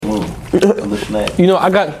little snack. You know, I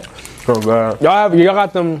got. Oh God. Y'all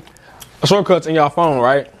got them shortcuts in y'all phone,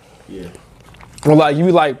 right? Yeah. Well, like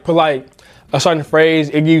you like put like a certain phrase,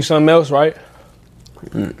 it give you something else, right?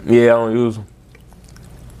 Yeah, I don't use them.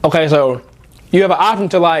 Okay, so you have an option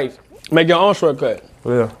to like make your own shortcut.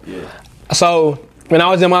 Yeah. Yeah. So when I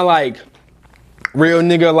was in my like real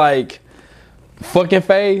nigga like fucking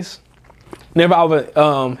phase, whenever I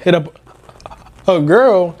would hit up a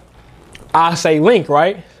girl, I say link,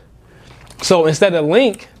 right? So instead of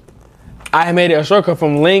link, I made it a shortcut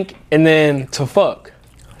from link and then to fuck.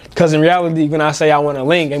 Cause in reality, when I say I want to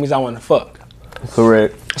link, it means I want to fuck.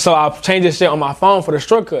 Correct. So I changed this shit on my phone for the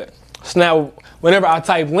shortcut. So now whenever I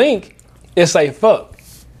type link, it say fuck,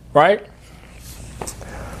 right?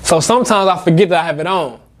 So sometimes I forget that I have it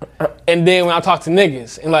on. And then when I talk to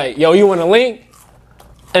niggas and like, yo, you want to link?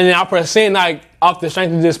 And then I press send like off the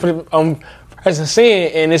strength of just pressing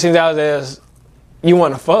send and it seems out as you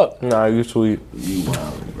want to fuck. Nah, you sweet. You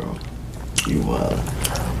wild, bro. You wild.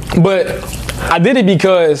 But I did it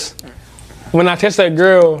because when I text that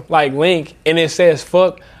girl like link and it says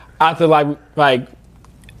fuck, I have to like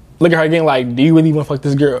look at her again like, do you really want to fuck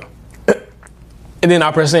this girl? And then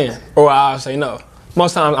I press send or I say no.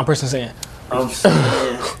 Most times I'm pressing send. I'm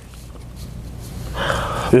saying.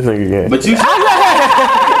 This nigga gay. But you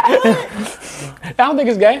I don't think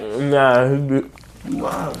it's gay. Nah.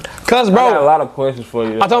 wild. Cause I got a bro, lot of questions for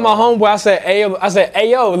you. I told my homeboy, I said,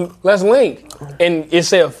 hey yo, let's link. And it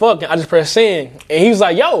said fuck and I just pressed send. And he was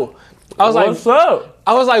like, yo. I was What's like, up?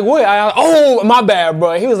 I was like, what? Oh, my bad,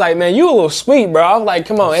 bro. He was like, man, you a little sweet, bro. I was like,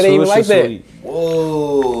 come on, it ain't even like that. Sweet.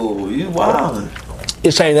 Whoa, you wild.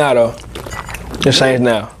 It's changed now, though. It's changed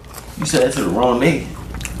now. You said that to the wrong nigga.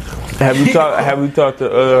 Have you talked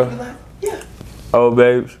to old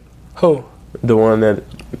babes? Who? The one that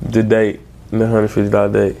the date, the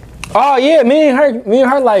 $150 date. Oh yeah, me and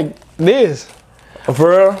her like this. Oh, for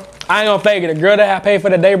real? I ain't gonna fake it. The girl that I paid for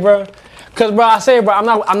the day, bro. Cause bro, I said, bro,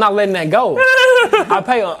 I'm not letting that go. I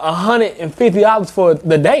pay $150 for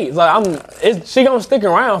the date. Like she gonna stick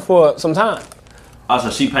around for some time. Oh, so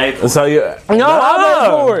she paid for it. So you? No, I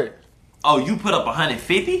paid for it. Oh, you put up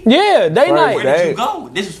 150? Yeah, day First night. Where did you go?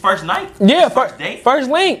 This was first night? Yeah, First date? first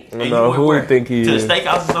link. And know you went who where? would think he to is. the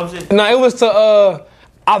steakhouse or some shit? No, it was to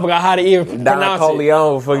I forgot how to even Don pronounce it.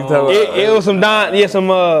 Corleone, fucking tell me. It was some Don, yeah, some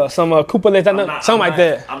Cooper, something like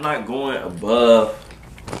that. I'm not going above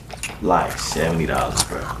like $70,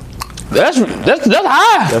 bro. That's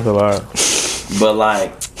high. That's a lot. But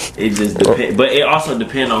like, it just depends. But it also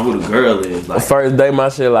depends on who the girl is. Like, First day, my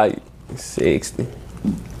shit like 60.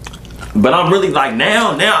 but I'm really like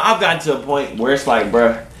now I've gotten to a point where it's like,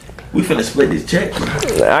 bro, we finna split this check,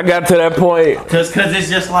 bro. I got to that point. Cause it's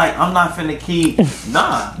just like I'm not finna keep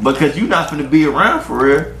because you not finna be around for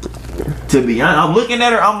real. To be honest, I'm looking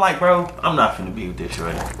at her. I'm like, bro, I'm not finna be with this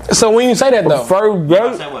shorty. So when you say that though, First I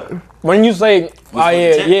day. say what? when you say, oh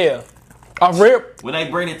yeah, off rip, When they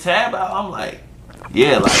bring the tab out, I'm like,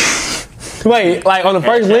 yeah, like wait, like on the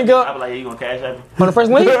first link I up, be like, yeah, you gonna cash at me? on the first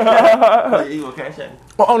link, Like, you gonna cash at me?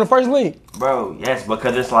 on the first link. Bro, yes,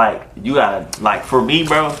 because it's like you gotta like for me,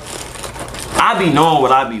 bro. I be knowing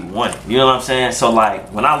what I be wanting. You know what I'm saying? So like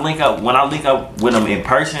when I link up with them in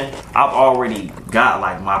person, I've already got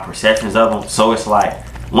like my perceptions of them. So it's like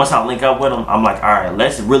once I link up with them, I'm like, all right,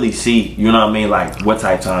 let's really see. You know what I mean? Like what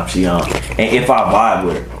type of time she on, and if I vibe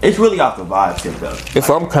with her, it's really off the vibe tip though. If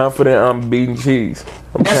I'm confident, I'm beating cheese.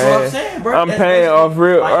 That's what I'm saying, bro. I'm paying off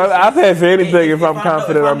real. Like, I pay for anything if I'm I know-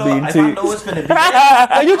 confident I I'm know- beating if I cheese. know it's finna be that,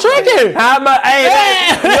 Are you tricking? How am I?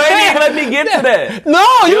 Hey, you ain't even let me get to that. No,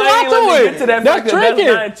 you You ain't not let me to get to it. that. That's fucking- tricking.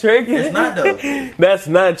 That's not tricking. it's not though. That's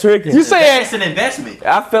not tricking. You say It's an investment.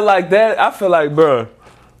 I feel like that. I feel like, bro.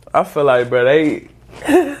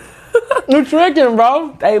 you tricking,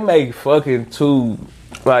 bro. They make fucking too.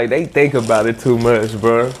 Like they think about it too much,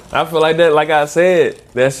 bro. I feel like that. Like I said,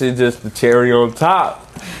 that shit just the cherry on top.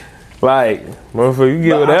 Like, motherfucker, you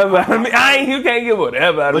get whatever out of me. You can't get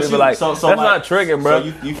whatever out of me. But like, that's not tricking, bro.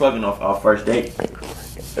 So you fucking off first date.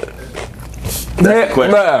 That,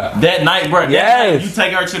 Question. bruh. That night, bro. That Yes. night, you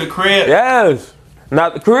take her to the crib. Yes.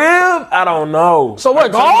 Not the crib? I don't know. So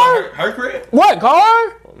what, car? Her crib? What,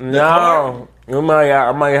 car? No. We might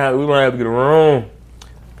have to get a room.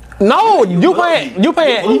 No, you paying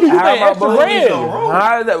extra bread.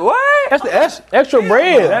 How is that? What? That's extra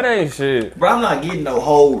bread. That ain't shit. Bro, I'm not getting no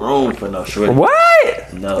whole room for no shorty.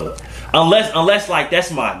 What? No. Unless like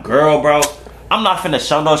that's my girl, bro. I'm not finna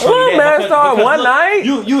show no shorty What, that. man, start one night?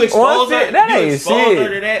 You One expose her. shit, that You ain't expose shit.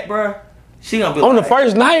 her to that, bro. She gonna be On the like,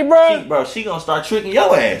 first night, bro. she gonna start tricking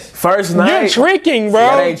your ass. First night. You're tricking, bro.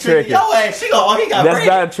 That ain't tricking. Your ass. She gonna, he got That's bread.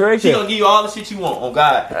 not tricking. She gonna give you all the shit you want. On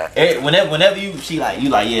God. Whenever you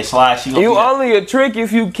like, yeah, slide. She gonna. You do that. only a trick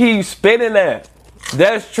if you keep spinning that.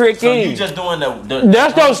 That's tricking. So you just doing the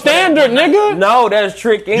That's your standard, nigga. No, that's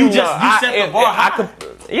tricking. You just set the bar high.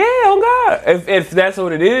 Yeah, oh God. If that's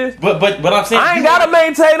what it is. But I'm saying I ain't gotta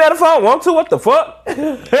maintain that if I don't want to. What the fuck? But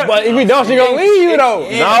if you don't, she gonna leave you though.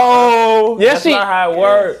 No. Yes, that's not how it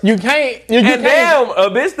works. You can't. You And can't. damn, a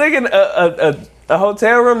bitch thinking a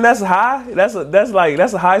hotel room that's high. That's a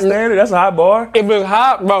high standard. That's a high bar. If it's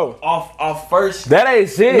hot, bro, off first. That ain't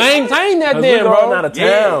shit. maintain that 'Cause then, we going bro. out of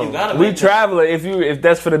Yeah, town. you gotta We make that. traveling. If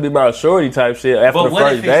that's gonna be about shorty type shit after But the what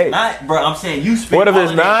first if it's date. not, bro? I'm saying you spend What if all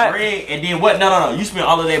it's of that not? bread, and then what? No. You spend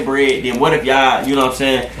all of that bread. Then what if y'all? You know what I'm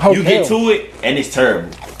saying? You get Hotel. to it, and it's terrible.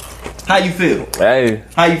 How you feel? Hey,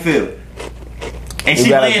 How you feel? And You she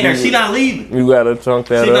gotta laying there. do She it. not leaving. you gotta chunk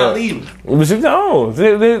that She up. not leaving. But she don't.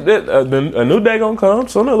 A new day gonna come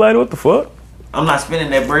sooner or later. What the fuck? I'm not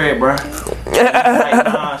spending that bread, bro. Like,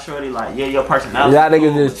 nah, shorty. Like, yeah, your personality. Y'all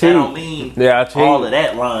niggas cool, just but that cheat. don't mean Yeah, I cheat. all of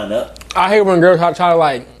that lined up. I hate when girls try to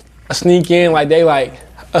like sneak in, like they like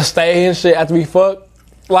stay and shit after we fuck.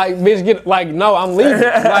 Like, bitch, get like, no, I'm leaving.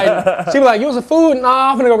 Like, she be like, you want some food?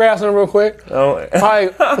 Nah, I'm finna go grab something real quick. Oh.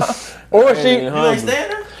 Like, or she, You ain't staying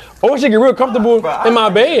there? or she get real comfortable Bro, in my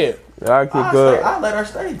bed. I keep up. I let her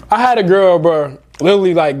stay. I had a girl, bro,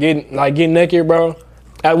 literally like getting naked, bro.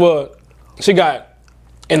 She got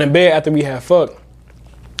in the bed after we had fucked.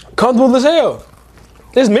 Comfortable as hell.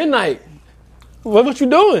 It's midnight. What you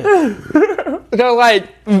doing? Because like,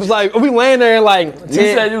 it's like we laying there and like 10, You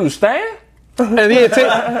said you was staying? and then 10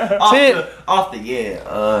 Off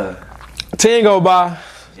the 10 go by.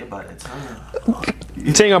 Yeah, by that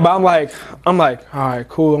time. 10 go by. I'm like, all right,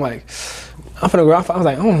 cool. I'm like, I'm finna go. I was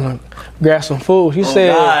like, I'm gonna grab some food. She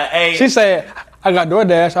said, God, hey. she said, I got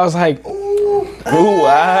DoorDash. I was like, Ooh,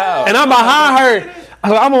 wow. and I'm behind her.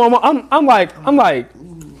 I'm like,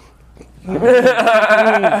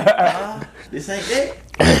 This ain't it.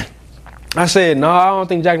 I said, no, I don't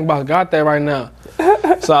think Jack and the Box got that right now.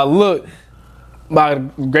 So I looked. By the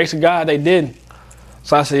grace of God, they didn't.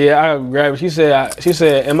 So I said, yeah, I gotta grab it. She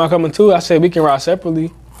said, am I coming too? I said, we can ride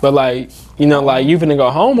separately. But like, you know, like you finna go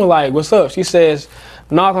home or like, what's up? She says,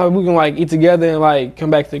 no, I thought we can like eat together and like come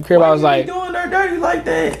back to the crib. Why I was you like, doing her dirty like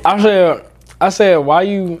that? I said, why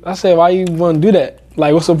you want to do that?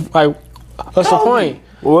 Like, what's the point?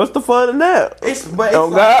 What's the fun in that? It's but Oh,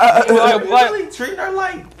 it's God. you Like- really treating her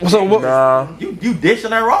like So what? Nah. you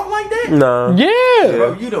dishing her off like that? Nah. Yeah,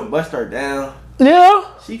 Bro, you done bust her down. yeah.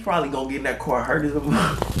 She probably gonna get in that car hurt as a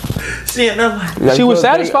She ain't nothing. They She was should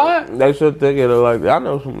think- satisfied? They should think it like I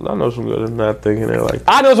know some girls that's not thinking it like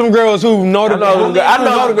that. I know some girls who know the I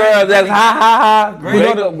know the girls that's ha. Great.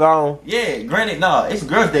 Makeup gone. Yeah, granted, no, it's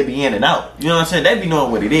girls they be in and out. You know what I'm saying? They be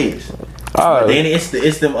knowing what it is. Oh, Then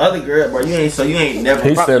it's them other girls, bro. You ain't never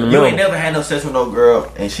He's in the you middle. ain't never had no sex with no girl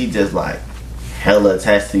and she just like hella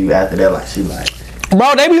attached to you after that. Like she like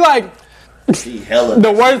bro. They be like, she hella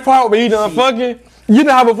the worst part when you done fucking. You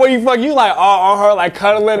know how before you fuck, you like all on her like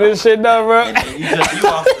cuddling and shit, though, bro. and then you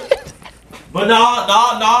off the, but no,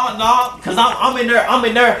 cause I'm in there. I'll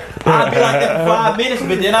be like that for 5 minutes,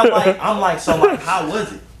 but then I'm like, so like, how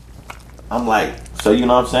was it? I'm like, so you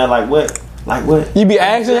know what I'm saying? Like what? You be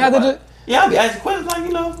asking after this? Yeah, I be asking questions like,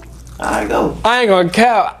 you know, I go. I ain't gonna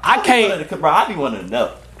cap. I can't. Bro, I be wanting to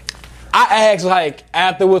know. I asked like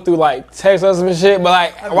afterwards through like text us and shit, but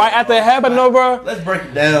like right after it happened, though, bro. Let's break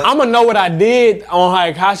it down. I'm gonna know what I did on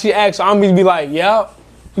like how she asked. So I'm gonna be like, yep.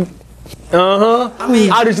 I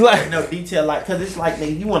mean, I just like no detail, like, cause it's like,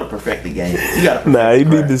 nigga, you want to perfect the game. You gotta. Nah, he be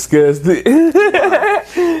perfect disgusted.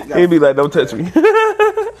 He be like, don't touch me.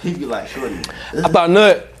 He be like, shorty. I thought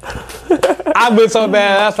nut. I been so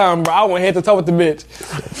bad last time, bro. I went head to toe with the bitch.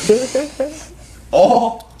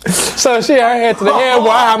 Oh, So she her head to the head, boy.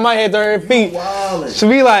 I had my head to her feet. wildin'. She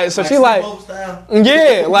be like, so she like, Slow style.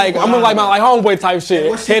 yeah, like I'm like my like homeboy type shit,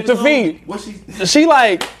 What she head to was feet. on? What she? She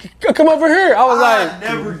like, come over here. I was I like,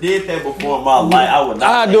 never did that before in my life. I would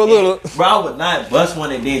not. I'd do a little- Bro, I would not bust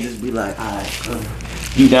one and then just be like, all right,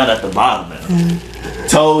 you down at the bottom now.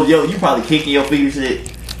 Told yo, you probably kicking your feet and shit.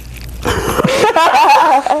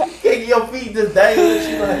 Kicking your feet just dangling.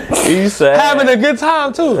 She like, He's sad. having a good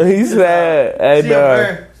time too. He's sad. Hey, she, dog. up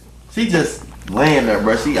there, she just laying there,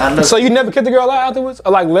 bro. I know. So you never kicked the girl out afterwards,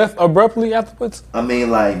 or like left abruptly afterwards? I mean,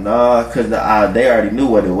 like, nah, cause they already knew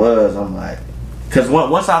what it was. I'm like, cause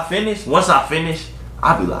once I finish,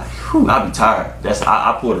 I be like, whew, I be tired.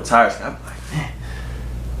 I pull the tires. I be like, man,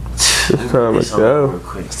 It's time to go.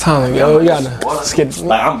 It's time to go. We gotta skip.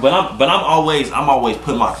 Like, I'm always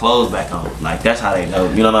putting my clothes back on. Like, that's how they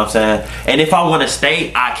know. You know what I'm saying? And if I want to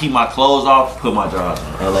stay, I keep my clothes off, put my drawers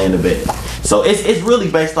on, and lay in the bed. So it's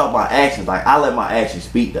really based off my actions. Like, I let my actions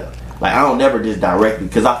speak though. Like, I don't never just direct it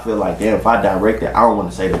because I feel like, damn, if I direct it, I don't want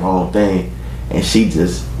to say the wrong thing, and she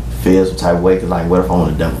just feels some type of way. Cause like, what if I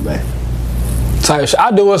want to double back? Type shit.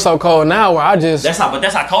 I do it so cold now where I just. That's how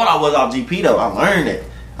cold I was off GP though. I learned it.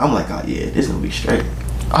 I'm like, oh yeah, this is gonna be straight.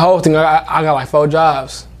 The whole thing, I got like 4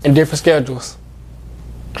 jobs and different schedules.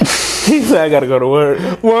 He said I gotta go to work.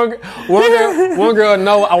 One girl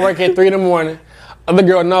know I work at 3 in the morning. Other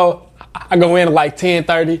girl know I go in at like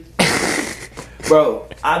 10:30. Bro,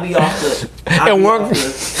 I be like,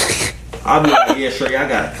 yeah, sure, I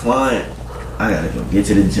got a client. I gotta go get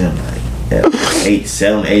to the gym like at 8,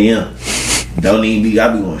 7 a.m. Don't even be,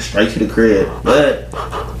 I be going straight to the crib. But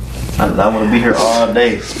I want to be here all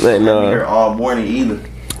day. I be here all morning either.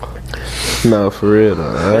 No, for real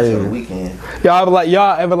though. Until the weekend.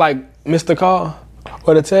 Y'all ever like missed a call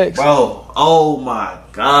or the text? Bro, oh my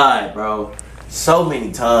God, bro. So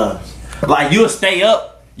many times. Like, you'll stay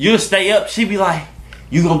up. She be like,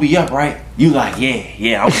 you gonna be up, right? You like,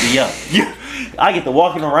 yeah, I'm gonna be up. I get to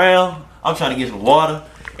walking around. I'm trying to get some water.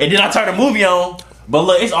 And then I turn the movie on. But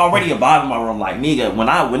look, it's already a vibe in my room. Like, nigga,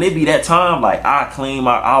 when it be that time, like, I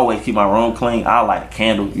always keep my room clean. I light a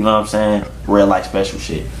candle, you know what I'm saying? Real life special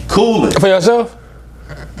shit. Cooling. For yourself?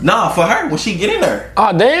 Nah, for her, when she get in there.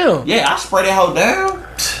 Oh, damn. Yeah, I spray that hoe down.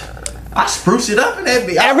 I spruce it up in that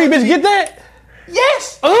bitch. Every bitch get that?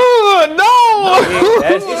 Yes. Oh, no.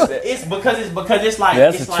 It's because it's like,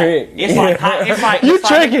 that's a trick. It's like you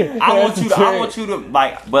tricking. I want you to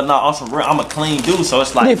like, but no, on some real, I'm a clean dude, so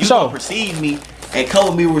it's like, you gonna perceive me and come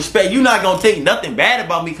with me with respect. You not gonna think nothing bad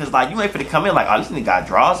about me because like, you ain't finna come in like, oh, this nigga got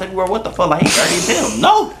draws everywhere. What the fuck? Like, he dirty as hell.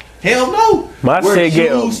 No, hell no. My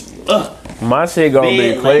shit gonna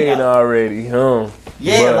be clean already, huh?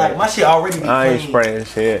 Yeah, but like, my shit already be clean. I ain't spraying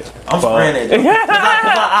shit. I'm spraying it.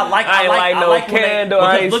 I like no candle.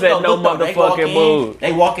 I ain't set no motherfucking mood.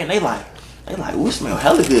 They walk in, they like, ooh, it smell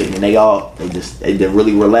hella good. And they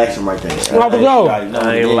really relaxing right there.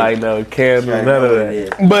 I ain't like no candle, none of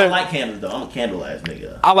that. But I like candles though. I'm a candle ass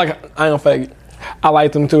nigga. I ain't gonna fake it. I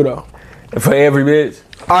like them too though. For every bitch.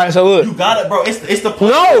 All right, so look. You got it, bro. It's the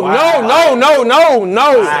point. No. Right,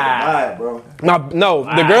 bro. No.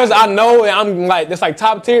 The girls I know, and I'm like, that's like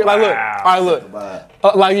top tier. Like, look. All right,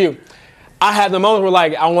 look. Like you. I have the moments where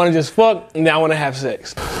like I want to just fuck and then I want to have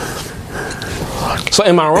sex. So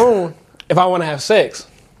in my room, if I want to have sex,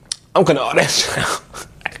 I'm cutting all that shit out.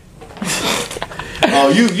 Oh,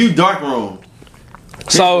 you dark room.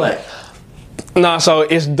 So. Nah, so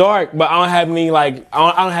it's dark, but I don't have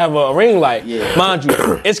I don't have a ring light. Yeah. Mind you,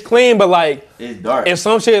 it's clean, but like it's dark. If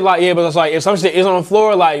some shit like but it's like if some shit is on the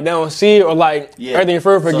floor, like they don't see it or like everything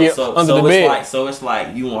further get under the bed. So it's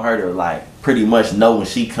like you want her to like pretty much know when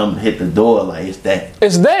she come hit the door, like it's that.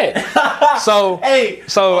 It's that. So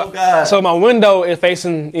so my window is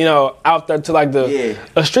facing out there to like the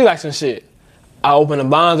street lights and shit. I open the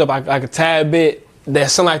blinds up like a tad bit.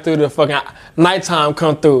 That sunlight through the fucking nighttime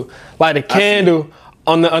come through like a candle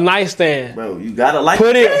on a nightstand. Bro, you gotta like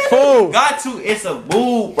put it full. You got to. It's a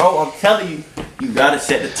mood, bro. I'm telling you, you gotta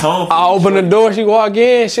set the tone. I open the door. She walk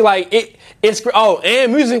in. She like it's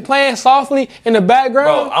and music playing softly in the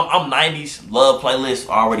background. Bro, I'm 90s love playlist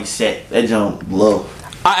already set. That jump love.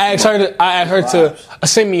 I asked her to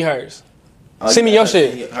send me hers. Send me your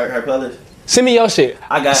shit. Her playlist. Send me your shit.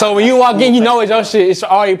 So when you walk in, you know it's your shit. It's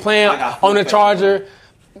already playing on the charger.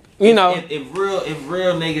 You know. If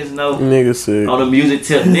real niggas know niggas sick. On the music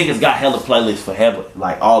tip, niggas got hella playlists forever.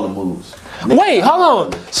 Like all the moves. Wait,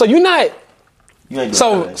 hold on. So you not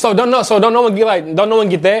So don't no one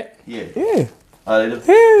get that? Yeah. Yeah.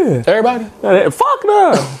 Everybody? Fuck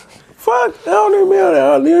no. Fuck, I don't even know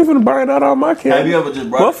that. You ain't finna burn out all my kids. Have you ever just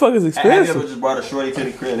brought motherfuckers expensive? Have you ever just brought a shorty to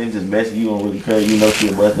the crib and they just messing you on really crazy? You know she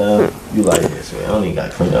a bust down. You like this, man. I don't even got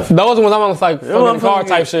to clean up. Those ones I'm on like fucking car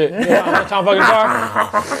type shit. Yeah, I'm trying to fucking car.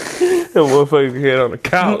 That motherfucker head on the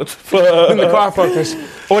couch. In the car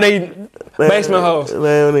fuckers. Or they basement hoes. They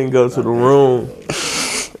don't even go to the room.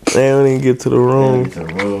 They don't even get to the room. Get to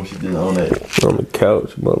the room. She just on that. On the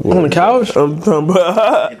couch, my boy. On the couch? I'm talking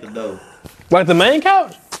about. Hit the door. Like the main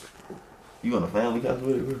couch? You on a family couch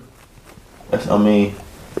with it, bro?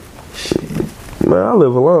 Shit. Man, I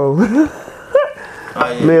live alone.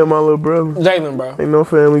 Me and my little brother. Jalen, bro. Ain't no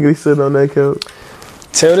family gonna sit on that couch.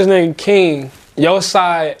 Tell this nigga King your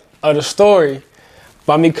side of the story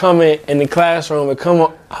by me coming in the classroom and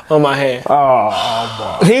come on my hand.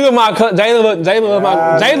 Oh, He was my cousin. Jalen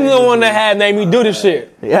the one that had made me do this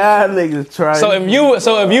shit. yeah, niggas trying. So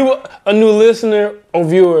if you a new listener or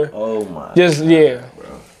viewer, Oh my. just yeah.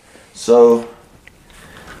 So,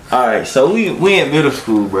 all right. So we in middle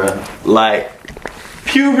school, bro. Like,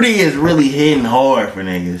 puberty is really hitting hard for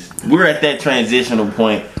niggas. We're at that transitional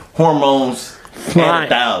point. Hormones at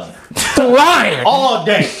 1,000. Lying. All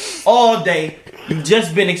day. You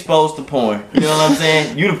just been exposed to porn. You know what I'm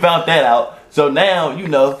saying? You done found that out. So now, you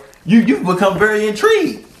know, you've become very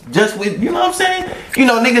intrigued. Just with, you know what I'm saying? You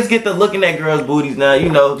know, niggas get to looking at girls' booties now. You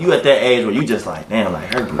know, you at that age where you just like, damn,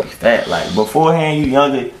 like, her booty's fat. Like, beforehand, you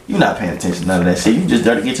younger, you not paying attention to none of that shit. You just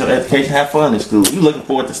there to get your education, have fun in school. You looking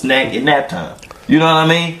forward to snack at nap time. You know what I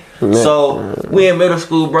mean? So, we in middle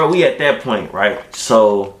school, bro. We at that point, right?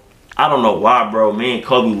 So, I don't know why, bro. Me and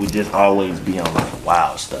Kobe would just always be on, like,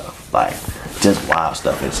 wild stuff. Like, just wild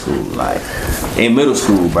stuff in school. Like, in middle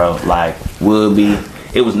school, bro, like, would be...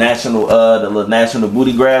 It was the little National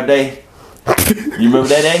Booty Grab Day. You remember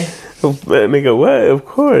that day? Nigga, what? Of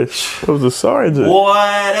course. I was a sergeant. Boy,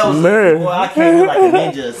 that was... Man. Boy, I came in like a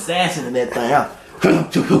ninja assassin in that thing. I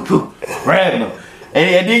grabbing them.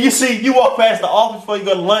 And then you walk past the office before you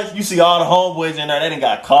go to lunch, you see all the homeboys in there, they done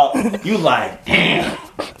got caught. You like, damn.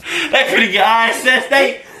 That pretty good ISS,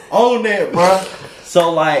 they own that, bro.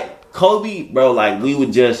 So, like, Kobe, bro, like, we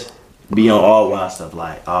would just be on all wild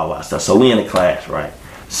stuff. So, we in the class, right?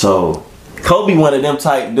 So, Kobe, one of them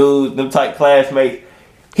type dudes, them type classmates,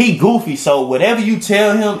 he goofy. So, whatever you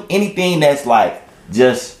tell him, anything that's, like,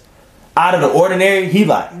 just out of the ordinary, he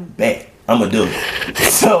like, bet, I'm gonna do it.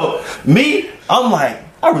 So, me, I'm like,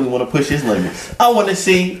 I really want to push his limits. I want to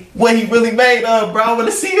see what he really made of, bro. I want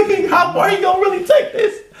to see how far he gonna really take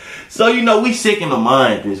this. So, you know, we sick in the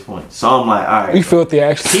mind at this point. So I'm like, all right. We filthy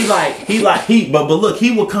actually. But look,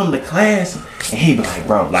 he would come to class and he'd be like,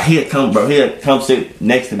 bro, like he'd come sit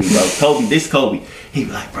next to me, bro. Kobe. He'd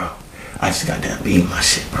be like, bro, I just got done beating my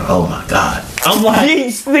shit, bro. Oh my God. I'm like,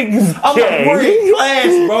 we're in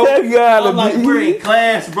class, bro. We're in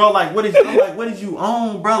class, bro. Like, what is you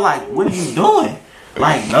on, bro? Like, what are you doing?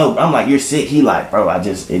 Like, no, I'm like, you're sick. He like, bro,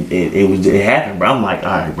 it happened, bro. I'm like,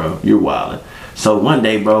 all right, bro, you're wildin'. So one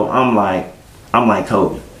day, bro, I'm like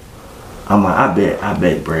Kobe. I'm like, I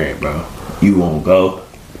bet Brad, bro, you won't go.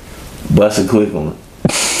 Bust a quick one.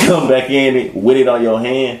 Come back in it with it on your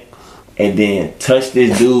hand and then touch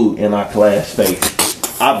this dude in our class face.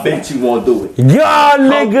 I bet you won't do it. Y'all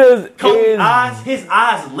niggas his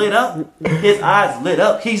eyes lit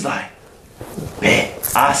up. He's like,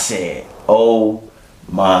 bet. I said, oh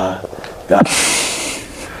my God.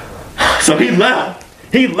 So he left.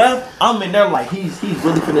 I'm in there like he's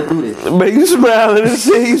really finna do this. Man, you smiling and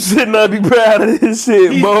shit. You should not be proud of this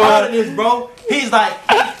shit, he's boy. Proud of this, bro. He's like,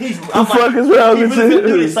 I'm the fuck is wrong with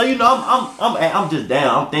you? So you know, I'm just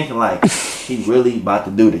down. I'm thinking like, he really about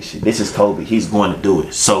to do this shit. This is Kobe. He's going to do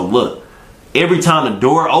it. So look, every time the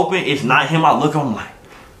door open, it's not him. I look, I'm like,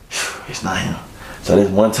 it's not him. So this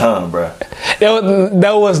one time, bro.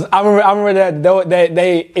 That was I remember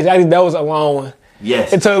that was a long one.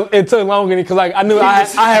 Yes. It took longer because like I knew I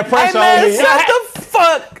had pressure on me. Shut the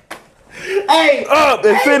fuck up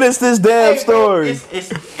and finish this damn story.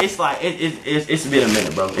 It's like it's been a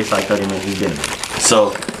minute, bro. It's like 30 minutes. It's been a minute.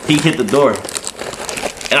 So he hit the door,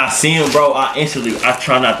 and I see him, bro. I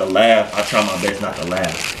try not to laugh. I try my best not to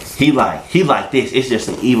laugh. He like this. It's just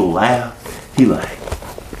an evil laugh. He like.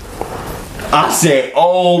 I said,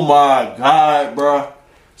 oh my God, bro.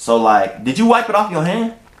 So like, did you wipe it off your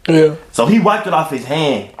hand? Yeah. So he wiped it off his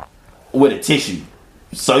hand with a tissue.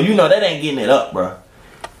 So you know that ain't getting it up, bro.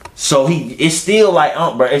 So it's still like,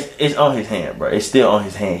 bro, it's on his hand, bro. It's still on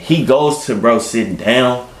his hand. He goes to bro sitting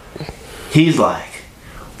down. He's like,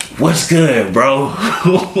 what's good, bro?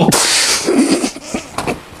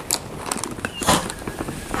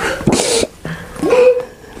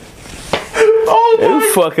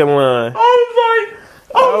 You fucking lying.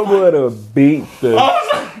 I would have beat the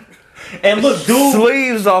and look, dude,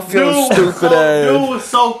 sleeves off your stupid ass. Dude was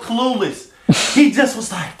so clueless. He just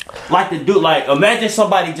was like the dude, like imagine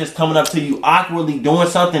somebody just coming up to you awkwardly doing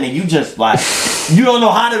something and you just like, you don't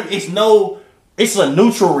know how to, it's a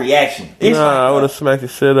neutral reaction. It's like, I would have smacked the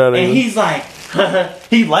shit out of him. And he's like,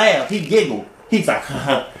 he laughed, he giggled. He's like,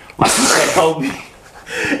 like you said, Kobe.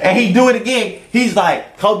 And he do it again. He's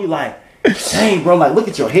like, Kobe like, dang, bro, like look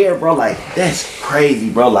at your hair, bro. Like, that's crazy,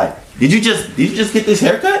 bro. Like, did you just get this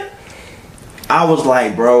haircut? I was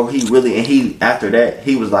like, bro, after that,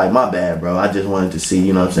 he was like, my bad, bro. I just wanted to see,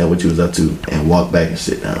 you know what I'm saying, what you was up to and walk back and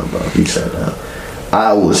sit down, bro. He sat down.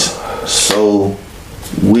 I was so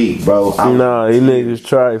weak, bro. Nah, you niggas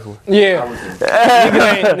trifling. Yeah.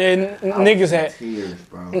 Niggas tears,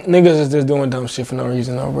 bro. Niggas is just doing dumb shit for no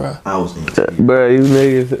reason, though, bro. I was in tears. Bro, you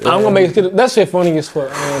niggas. I'm gonna make it. That shit funny as fuck.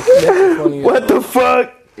 Man. That shit funny as What the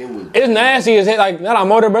fuck? It's nasty as hell. Like not on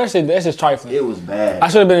motor, bro. That's just trifling. It was bad. I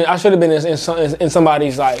should have been in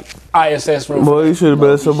somebody's like ISS room. Boy, you should have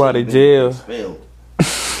been in somebody's jail.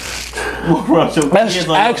 That's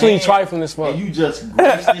actually trifling as fuck. And you just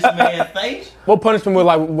graced this man's face. What punishment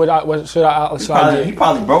would should I He get?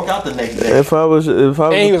 probably broke out the next day. If I was he the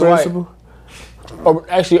was principal, Or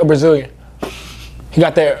actually a Brazilian. He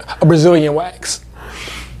got there a Brazilian wax.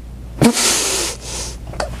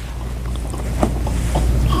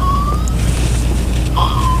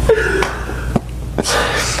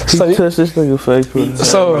 he touched this nigga face, bro.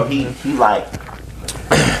 So he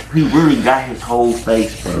really got his whole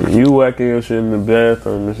face, bro. You whacking your shit in the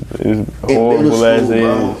bathroom is In horrible middle as school, it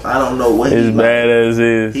bro, is. I don't know what It's bad as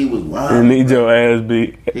is. He was wild. You need your ass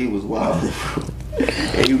beat. He was wild.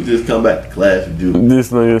 And he would just come back to class and do.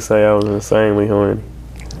 This nigga say I was insanely horny.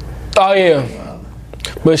 oh yeah.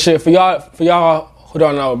 But shit, for y'all who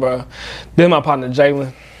don't know, bro, this is my partner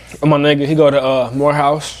Jalen. My nigga, he go to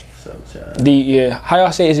Morehouse. How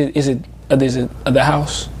y'all say is it the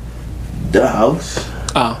house? The house.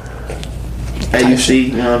 Oh. And you see,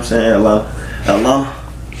 you know what I'm saying? Hello.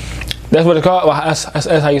 That's what it's called? Well, that's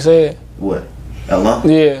how you say it? What? Hello?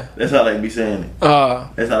 Yeah. That's how they be saying it.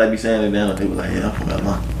 That's how they be saying it down. They be like, yeah, I'm from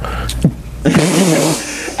Atlanta.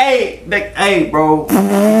 hey, bro.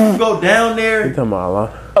 You go down there, You talking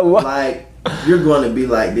about like, you're going to be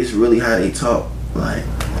like, this really how they talk. Like,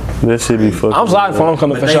 that shit be fucking. I'm sorry for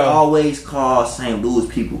homecoming but for they sure. always call St. Louis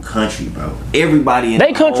people country, bro. Everybody in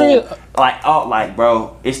They the country- whole- like,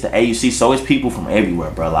 bro, it's the AUC, so it's people from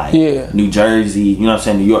everywhere, bro. Like, Yeah. New Jersey, you know what I'm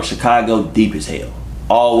saying? New York, Chicago, deep as hell.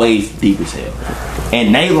 Always deep as hell.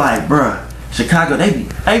 And they like, bro, Chicago, they be,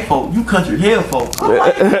 hey, folk, you country hell, folk. I'm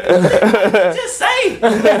like, just say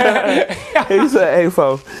it. He said, "Hey,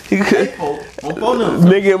 folks." Hey, folk, on phone number.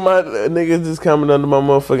 Nigga just coming under my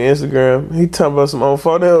motherfucking Instagram. He talking about some on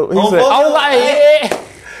phone. He On said, phone- I was like, yeah.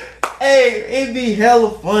 Hey, it be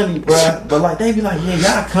hella funny, bro. But like, they be like, yeah,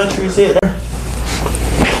 y'all country as hell.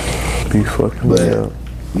 "Be fucking But- hell."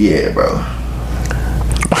 Yeah, bro.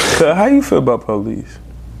 How you feel about police?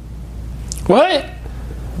 What?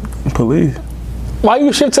 Police? Why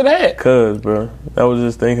you shift to that? Cause, bro, I was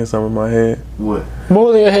just thinking something in my head. What? What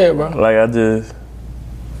was in your head, bro? Like I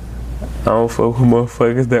don't fuck with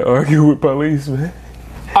motherfuckers that argue with police, man.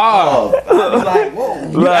 Oh, I be like,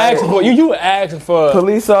 whoa. you asking for you asking for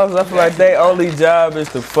Police officers, I feel like their only job is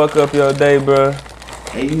to fuck up your day, bro.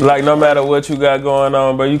 Like no matter what you got going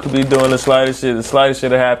on, bro, you could be doing the slightest shit. The slightest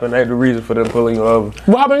shit that happened ain't the reason for them pulling you over,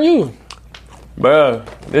 what happened to you? bro.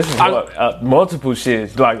 This is multiple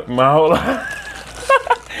shit. Like my whole life.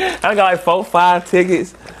 I got like 4-5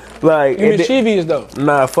 tickets. Like You mischievous though.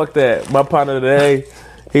 nah, fuck that. My partner today,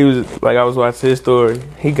 he was like, I was watching his story.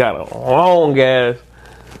 He got a long ass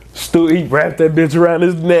stool. He wrapped that bitch around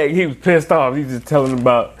his neck. He was pissed off. He just telling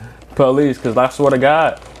about police. Cause I swear to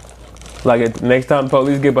God, like next time the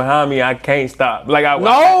police get behind me, I can't stop. Like I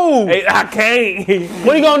can't.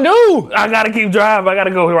 What you gonna do? I gotta keep driving. I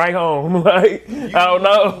gotta go right home. Like I don't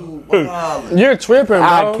know. You're tripping, bro.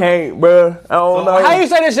 I can't, bro. I don't know. How you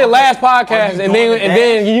say this shit last podcast and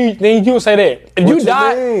then you say that if you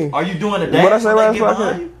die? mean? Are you doing the dash What I say when last they get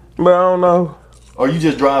behind podcast? you? Bro, I don't know. Or you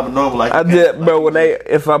just driving normal like I just, bro,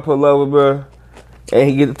 if I pull over, bro, and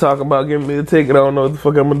he get to talk about giving me a ticket, I don't know what the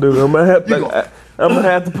fuck I'm gonna do. I'm gonna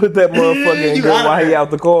have to put that motherfucker in You there out of while he there.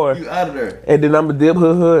 out the car, You out of there. and then I'm gonna dip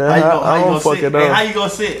her. And I don't fuck sit? it Hey, up. how you gonna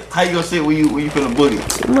sit? How you gonna sit when you feeling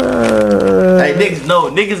boogie? Nah. Hey, niggas,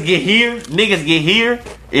 no, niggas get here,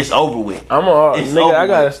 it's over with. It's over nigga. I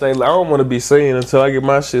gotta with. stay. I don't want to be seen until I get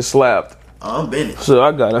my shit slapped. I'm Bennett. So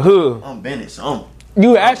I got a hood. I'm Bennett. So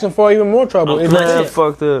You asking for even more trouble. I'm It's glad- not Man, it.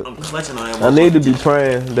 fucked up. I'm clutching on that. I need to be motherfucker.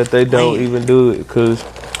 praying that they don't Man. even do it, cause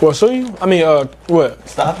Well, so you? I mean, what?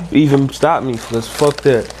 Stop it. even stop me, cause fuck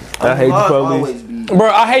that. I hate the police. Always be. Bro,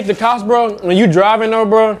 I hate the cops, bro. When you driving though,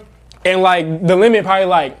 bro, and like the limit probably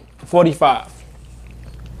like 45,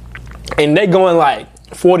 and they going like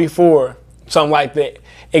 44, something like that,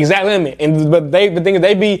 exact limit. And but the thing is,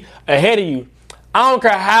 they be ahead of you. I don't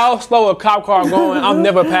care how slow a cop car going. I'm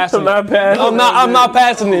never passing. I'm not passing. I'm not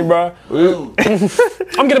passing it, bro. Ooh.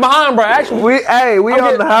 I'm getting behind, bro. Actually, We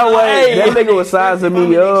on the highway. Hey. That nigga was sizing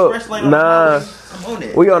me up. Nah, I'm on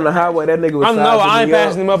that. we on the highway. That nigga was I sizing know I ain't me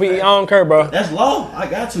passing up. him up. I don't care, bro. That's low. I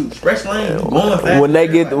got to. Express lane. You going fast. When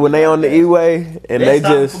they on the E-way and they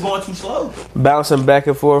stop just for going too slow. bouncing back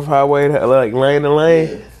and forth highway like lane to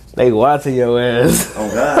lane. They watching your ass. Oh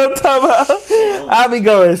God. I'm talking about, I be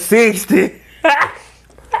going 60.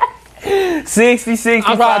 60, 65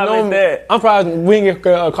 I'm probably like that. I'm probably we didn't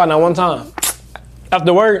get caught that one time.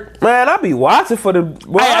 After work. Man, I be watching for the.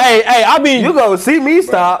 Well, Hey, I be. you gonna see me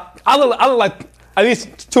stop. I look like at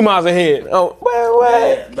least 2 miles ahead. Oh,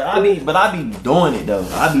 wait. But I be doing it though.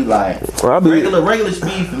 I be like, Well, I be- regular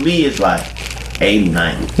speed for me is like 80,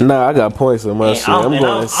 90. Nah, I got points on my And shit. I'm going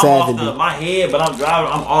I'm 70. off my head, but I'm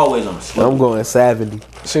driving. I'm always on the slow. I'm going 70.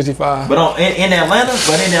 65. But in Atlanta,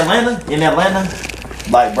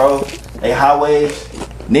 like bro, they highways,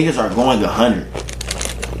 niggas are going 100.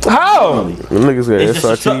 How? Really. Them niggas got It's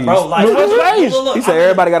just a truck, bro. SRTs. Like, But what's race? He said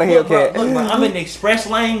everybody got a look, bro, Hellcat. Look, bro, I'm in the express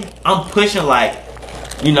lane. I'm pushing like,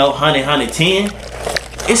 100, 110.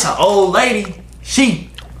 It's an old lady. She,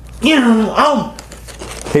 I'm.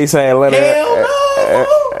 He saying Atlanta. Hell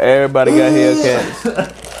no. Everybody got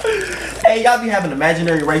Hellcats. Hey, y'all be having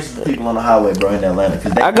imaginary races with people on the highway, bro, in Atlanta.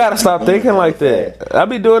 'Cause they- I gotta stop thinking like that. I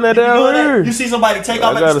be doing that You down doing that? here. You see somebody take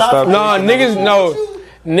off I at the gotta stop stop. sign? No,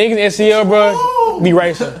 niggas in CL, bro, be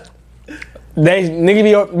racing. They nigga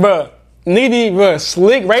be bro,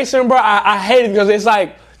 slick racing, bro. I hate it because it's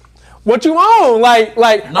like, what you on? Like,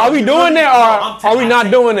 No, are we you doing really- that or are we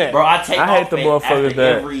not doing that? Bro, I take I hate off the at- motherfuckers after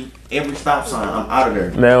that- every stop sign. I'm out of there.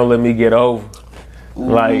 They don't let me get over.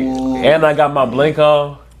 Like, Ooh. and I got my blink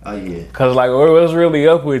on. Oh yeah. Cause like, what's really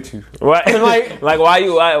up with you? Why, like why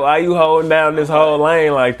you holding down this whole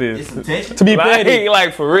lane like this? It's intentional. To be petty.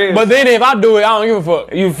 Like for real. But then if I do it, I don't give a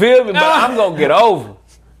fuck. you feel me? But I'm gonna get over.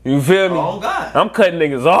 You feel me? Oh God. I'm cutting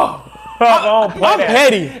niggas off. I don't play I'm that.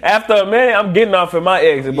 petty. After a minute, I'm getting off at my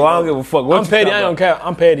exit, but I don't give a fuck. What I'm you petty. talking I don't about? care.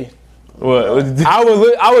 I'm petty. What?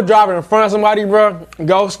 I would drive in front of somebody, bro.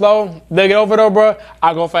 Go slow. They get over though, bro.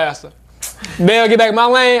 I go faster. They'll get back in my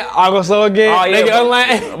lane. I go slow again. Oh, yeah, they get but- other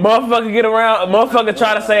lane. Motherfucker get around. Motherfucker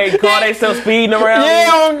try to say car they still speeding around.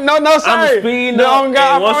 Yeah, no, sir. I'm speeding No, up, I'm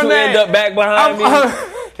God, and once I'm you on end that. up back behind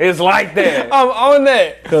me, it's like that. I'm on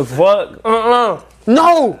that. Cause fuck.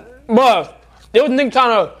 No, bro. There was a nigga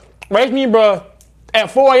trying to race me, bro, at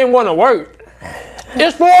 4 a.m. going to work.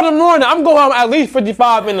 It's 4 in the morning. I'm going home at least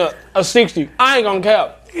 55 in a 60. I ain't gonna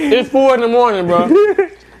cap. It's 4 in the morning, bro.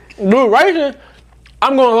 Dude, racing,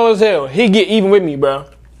 I'm going low as hell. He get even with me, bro.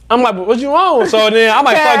 I'm like, what you on? So then I'm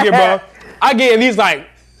like, fuck it, bro. I get at least like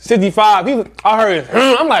 65. I heard it.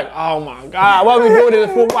 I'm like, oh my God, why we doing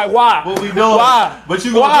this? Like, why? What we doing? Why? But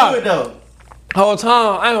you gonna Why? do it though. Whole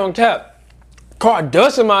time, I ain't gonna cap. Car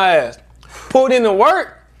dusting my ass. Pulled into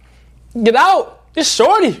work. Get out. It's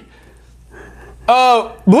shorty.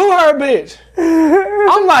 Blew her bitch.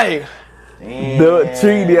 I'm like, Don't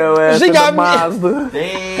treat your ass She in got the me. Mazda.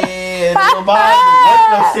 Damn, them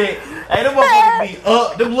motherfuckers shit. Hey, them motherfuckers be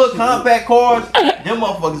up. Them little compact cars, them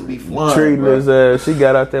motherfuckers be flying. Treating bro. his ass. She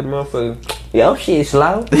got out that motherfucker. Yo, shit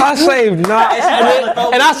slow. I saved not.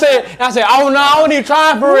 And I said, oh no, I wasn't even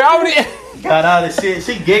trying for it. I wasn't even. Got out of shit.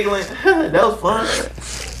 She giggling. That was fun.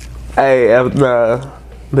 Hey, nah,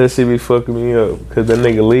 that shit be fucking me up. Cause that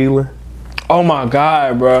nigga Leland. Oh my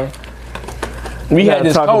God, bro. We had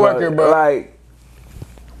this coworker, bro. Like,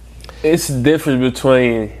 it's the difference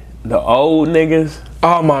between the old niggas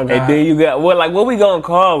Oh my God. and then you got what we gonna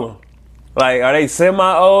call them? Like, are they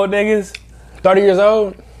semi-old niggas? 30 years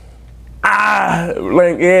old?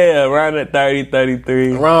 Like, yeah, around at 30,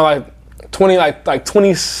 33. Around like 20, like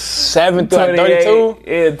 27 to like 32?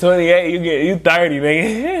 Yeah, 28, you 30,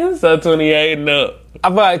 nigga. So 28 and up. I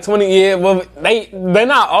feel like 20, yeah. Well, they're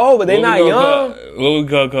not old, but they're not young. What we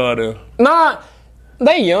gonna call them? Nah,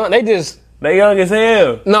 they young. They just, They young as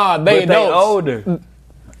hell. nah, they But they adults. older.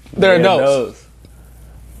 They're They adults.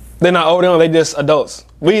 They're not old, they just adults.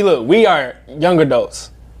 We are young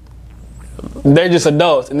adults. They're just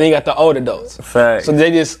adults, and then you got the old adults. Fact. So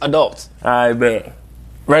they just adults. I bet.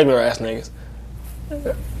 Regular ass niggas.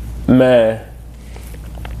 Man.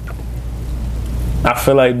 I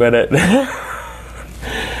feel like better.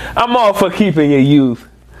 I'm all for keeping your youth,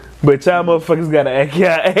 but y'all motherfuckers gotta act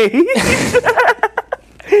your age.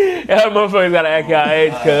 Y'all motherfuckers gotta act your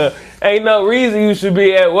age, cause ain't no reason you should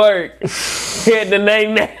be at work hitting the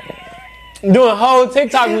name. Doing whole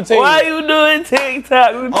TikTok routine. Why you doing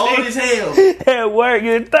TikTok routine? Old as hell. At work,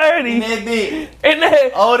 you're 30. In that bitch. And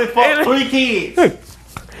that, Old as fuck. and- 3 kids.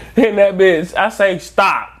 and that bitch, I say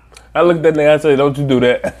stop. I looked at that nigga, I say, don't you do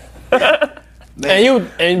that.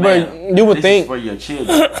 And bro, you would This think, is for your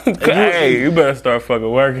children. Hey, you better start fucking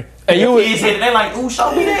working. and you would, Kids hit it, they like, ooh,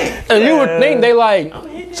 show me that. and you would think they like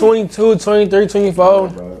 22, 23, 24.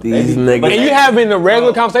 These But niggas. And you having a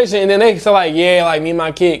regular conversation, and then they say like, yeah, like me and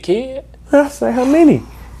my kid. I say, how many?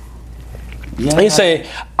 Yeah, He say,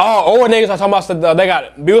 oh, old niggas are talking about stuff, they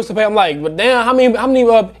got bills to pay. I'm like, but damn, how many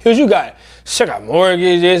hills you got? Shit, I got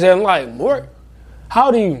mortgages. And I'm like, how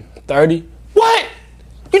old are you? 30. What?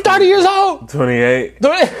 You 30 years old? 28.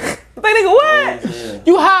 That nigga, what? Yeah.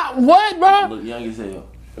 You hot? What, bro? Look young as hell.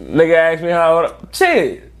 Nigga asked me how old.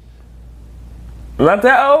 Shit. Not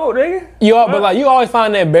that old, nigga. But like, you always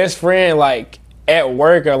find that best friend like at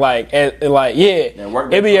work or like at like That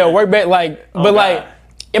work it be best a work back like, Oh, but God. like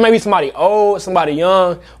it may be somebody old, somebody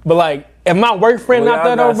young, but like if my work friend not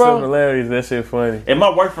there though, bro, Similarities. That shit funny. If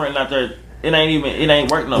my work friend not there, it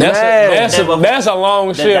ain't work no more. that's a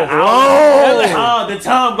long shift. The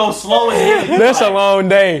time goes slow as hell. That's a long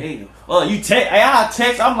day. You text. I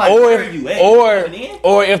text. I'm like, Or where are you? Hey, coming in?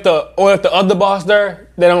 or if the other boss there,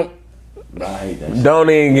 they don't. I hate that shit. Don't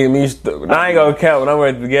even get me stupid. I ain't gonna count when I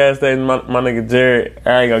worked at the gas station. My nigga Jared,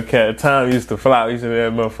 I ain't gonna count. Time used to fly. We used to be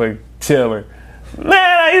that motherfucker chilling. Man,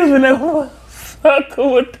 I used to never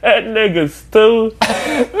fucking with that nigga Stu.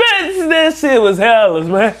 Man, that shit was hellish,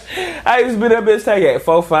 man. I used to be that bitch take at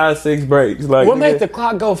 4, 5, 6 breaks. Like, What makes the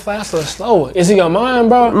clock go faster or slower? Is it your mind,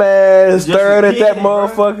 bro? man, Just stirred a at that kid, bro.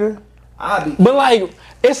 motherfucker. I be. But like,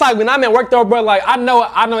 it's like when I'm at work though, bro. Like I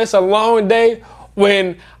know it's a long day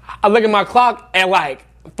when I look at my clock at like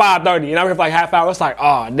 5:30 and I'm here for like half hour. It's like,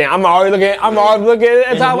 oh damn, I'm already looking at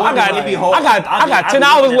the time. I got 10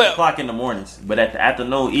 hours left. Clock in the mornings, but at the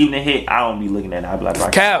afternoon, evening hit, I don't be looking at it. I be like, bro, I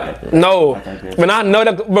can't Cap, do that. no. I can't do that. When I know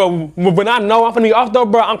that, bro. When I know I'm finna be off though,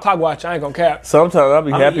 bro, I'm clock watching. I ain't gonna cap. Sometimes I'll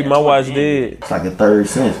be happy yeah, my watch man. did. It's like a third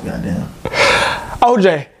sense, goddamn.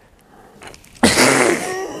 OJ.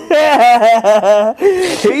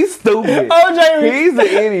 He's stupid. OJ. He's an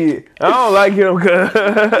idiot. I don't like him cause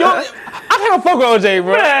I can't fuck with OJ,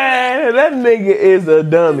 bro. man, that nigga is a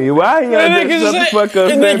dummy. Why he That ain't nigga just shut the say- fuck up,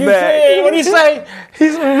 that step nigga back? said- What he say?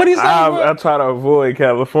 What he say? bro? I try to avoid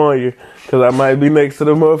California because I might be next to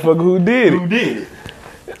the motherfucker who did Who it. did it?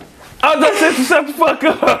 I was just shut the fuck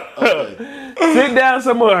up. Sit down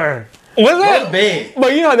somewhere. What's that? Bad.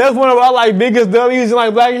 But you know that's one of our like biggest W's in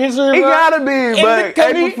like Black history. It bro. gotta be, but it- can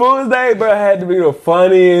April he- Fool's Day, bro, had to be the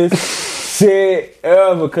funniest shit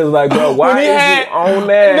ever. Cause like, bro, why When he is had- you on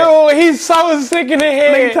that? Dude, he's so sick in the Nigga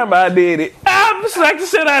head. talking about I did it. I'm smack the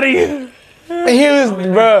shit out of you. He was,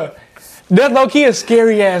 bro. That's low key a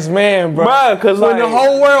scary ass man, bro. Bruh, cause when like, the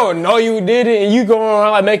whole world know you did it, and you going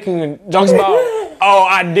around like making jokes about, oh,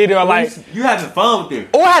 I did it, or like, You having fun with it?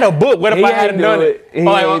 or I had a book. What if He I hadn't ain't done do it? it. He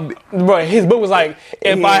Or ain't like, bro, his book was like,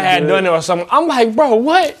 if He I ain't had do done it. it or something. I'm like, bro,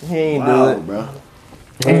 what? he ain't Wow, do it.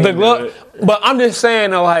 bro. The glove, but I'm just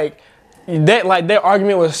saying, like that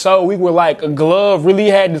argument was so weak. Where like a glove really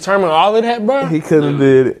had determined all of that, bro. He couldn't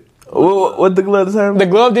did it. What the glove determined? The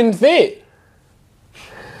glove didn't fit.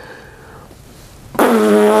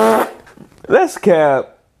 That's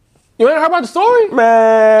cap, You ain't heard about the story?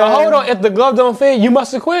 man. Hold on, if the glove don't fit, you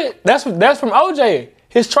must have quit. That's from OJ,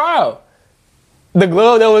 his trial. The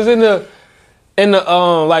glove that was in the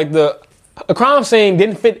like the crime scene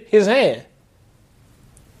didn't fit his hand.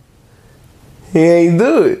 He ain't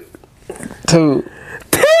do it. Dude.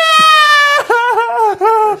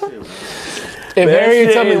 If That Harriet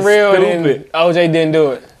shit Tubman is real, then stupid. OJ didn't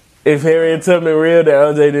do it. If Harriet Tubman real, that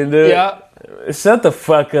OJ didn't do it. Yeah. Shut the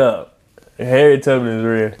fuck up. Harriet Tubman is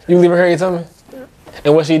real. You believe in Harriet Tubman?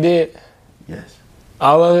 And what she did? Yes.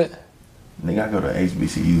 All of it? Nigga, I go to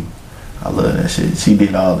HBCU. I love that shit. She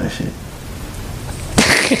did all that shit.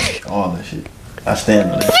 All that shit. I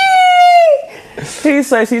stand on that. He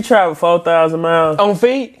say she traveled 4,000 miles. On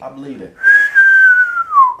feet? I believe that.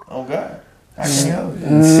 Oh God. I can't help it.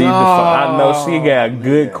 I know she got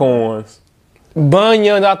good corns.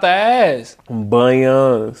 Bunions out the ass.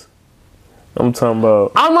 Bunions. I'm talking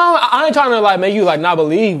about. I ain't trying to like make you like not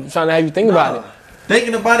believe, trying to have you think about it.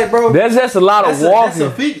 Thinking about it, bro. That's just a lot of walking. That's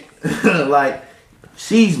a feat. Like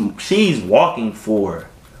she's walking for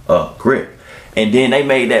a grip, and then they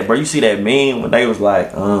made that, bro. You see that meme when they was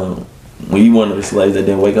like, when you one of the slaves that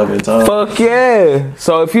didn't wake up in time. Fuck yeah.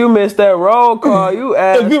 So if you missed that roll call, you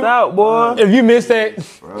assed out, boy. If you missed that,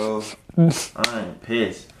 Bro, I'm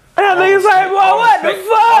pissed. That nigga's like, boy, what the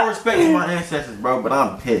All fuck? respect to my ancestors, bro, but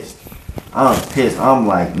I'm pissed. I'm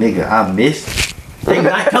like, nigga, I missed. They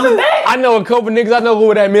not coming back. I know a couple niggas I know who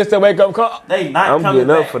would have missed that wake up call. They not I'm coming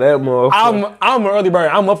getting back. up for that motherfucker. I'm an early bird.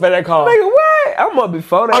 I'm up at that call. Nigga, what? I'm up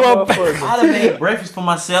before that I'm up- motherfucker. I'd have made breakfast for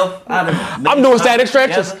myself. I'm doing static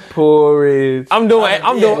stretches. Porridge. I'm doing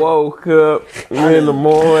Woke up in the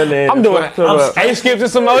morning. I'm doing eight skips and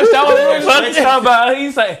some more. That was what I'm talking about.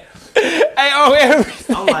 He say, Hey, oh,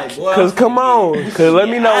 I'm like, boy. cause come on, cause let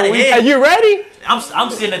me know when we. hey, you ready? I'm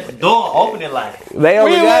sitting at the door, opening like. They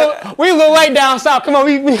only got. We a little late down south. Come on,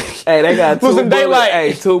 we Hey, they got two Losing bullets. daylight.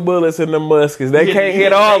 Hey, 2 bullets in the muskets. They can't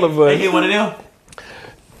hit all of They us. hit one of them.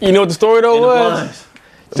 You know what the story though In the was? bunch.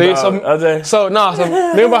 So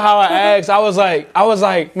remember how I asked? I was like,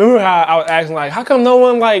 remember how I was asking like, how come no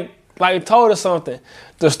one like told us something?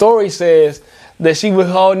 The story says that she would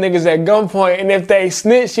hold niggas at gunpoint, and if they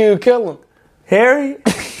snitch, she would kill them. Harry?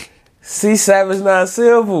 C Savage not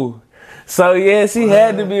civil. So yeah, she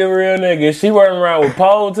had to be a real nigga. She running around with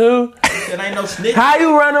Pole too. There ain't no snitch. How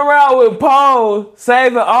you running around with Pole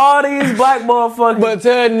saving all these black motherfuckers? But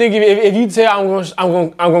tell the nigga if you tell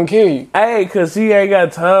I'm gonna kill you. Hey, cause she ain't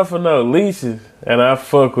got time for no leashes, and I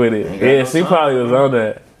fuck with it. got Yeah, no she time. probably was on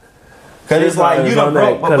that. Cause it's like you on know,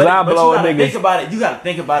 that. bro. Cause I blow you a gotta nigga. think about it. You gotta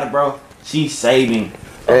think about it, bro. She's saving.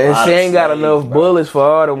 And she ain't got slaves, enough bro. bullets for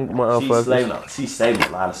all them motherfuckers. She's saving a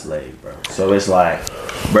lot of slaves, bro. So it's like,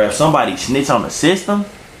 bro, if somebody snitch on the system,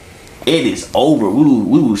 it is over.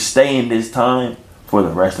 We will stay in this time for the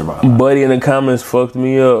rest of our life. Buddy in the comments fucked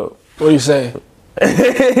me up. What do you say?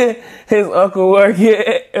 His uncle work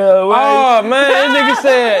here. Oh man,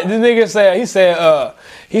 this nigga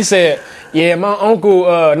said, yeah, my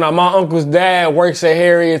uncle's dad works at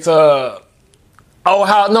Harriet's no.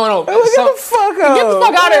 Get the fuck out. Get the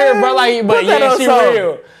fuck out of here, bro. Like, but Put that yeah, on she something.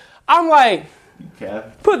 real. I'm like,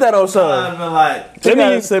 Put that on something. I've been like, You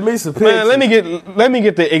gotta send me some pictures. man, let me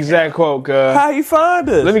get the exact quote, cuz. How you find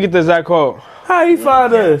us? Let me get the exact quote. How you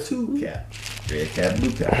find us? 2 cap, red cap,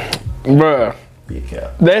 blue cap, Bruh. big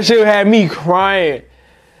cap. That shit had me crying.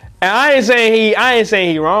 And I ain't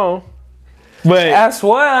saying he wrong. But I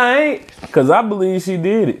swear I ain't. Cause I believe she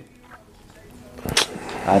did it.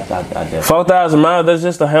 I definitely. 4,000 miles, that's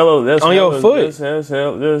just a hell of that's On your hella- foot.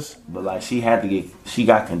 Just But like, she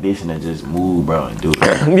got conditioned to just move, bro, and do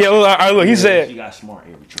it. yeah, look, he She said, got smart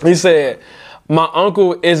every trip. he said, my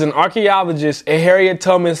uncle is an archaeologist at Harriet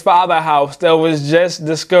Tubman's father house that was just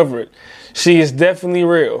discovered. She is definitely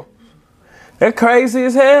real. that crazy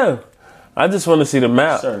as hell. I just want to see the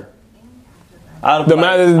map. Sir. The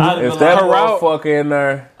map- If that Her route- motherfucker in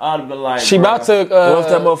there, I'd have been like, She bro, about to what if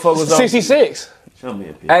that motherfucker was on? 66. show me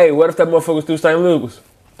a picture. Hey, what if that motherfucker was through St. Louis?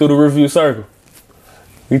 Through the review circle?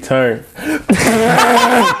 We turned.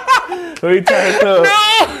 We turned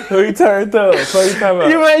up. We turned up. What you talking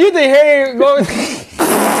about? You think Harriet going?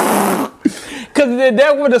 Cause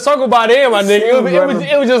that was the circle by the end, my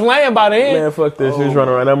nigga. It was just laying by the end. Man, fuck this. She was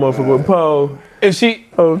running around that motherfucker with Poe. If she,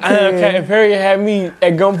 Okay. if Harriet had me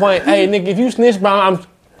at gunpoint, hey nigga, if you snitch, bro,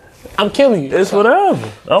 I'm killing you. It's whatever.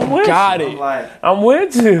 I'm with Got you. it. Like, I'm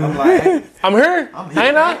with you. like, I'm here. I'm here,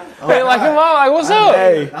 Ain't I? man. Hey, like, come on, like, what's up?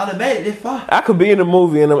 Hey. I'd have made it this far. I could be in the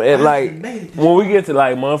movie and like made it. when we get to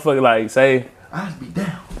like motherfucker like say, I'd be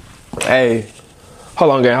down. hey,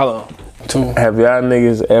 Hold on, gang, hold on. 2. have y'all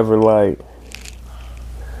niggas ever like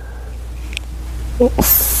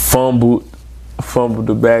fumbled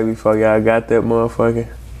the bag before y'all got that motherfucker?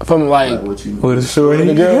 From like, What you With a shorty?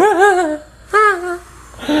 the girl.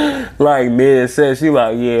 Like Ned said, she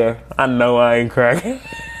like, yeah, I know I ain't cracking.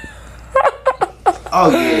 Oh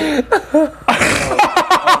yeah.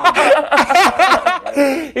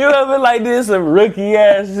 You ever like this some rookie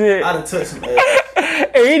ass shit? I'd have took some ass.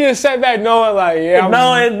 And he just sat back knowing, like, yeah, I'm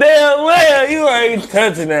Knowing damn well you ain't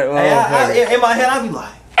touching that Hey, motherfucker. in my head, I'd be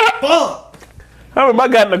like, fuck. I remember I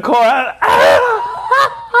got in the car.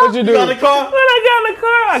 what you do? Got in the car? When I got in the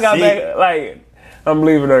car, I got Sick. back, like, I'm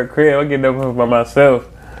leaving her crib. I get up by myself.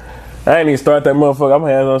 I ain't even start that motherfucker. I'm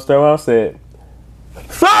hands on steering. I said,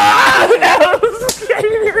 fuck! I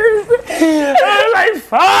was like,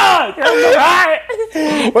 fuck! That's right.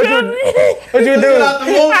 What you do? Get out the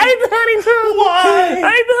movie. I thought he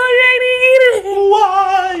Why?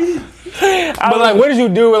 told Why? But like, what did you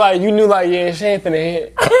do? Like, you knew, like, yeah, she ain't finna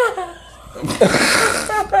hit.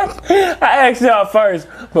 I asked y'all first,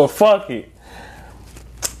 but fuck it.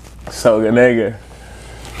 So the nigga,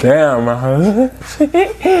 damn, my husband.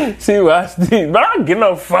 She watched these, but I don't give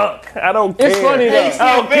no fuck. I don't care. It's funny though.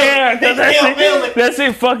 I don't care. 'Cause that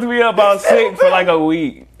shit fucked me up. I was sick for like a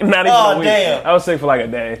week. Not even a week. Damn. I was sick for like a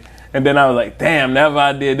day. And then I was like, damn, never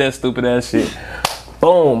I did that stupid ass shit.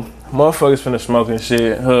 Boom. Motherfuckers finna smoking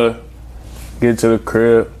shit. Get to the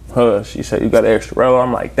crib. She said, you got an extra roll?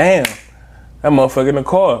 I'm like, damn. That motherfucker in the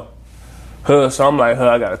car. So I'm like,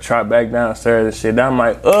 I gotta try back downstairs and shit. Then I'm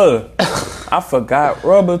like, I forgot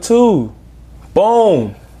rubber too.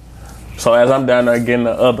 Boom. So as I'm down there getting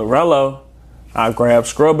the other Rello, I grab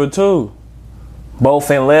scrubber too. Both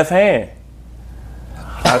in left hand.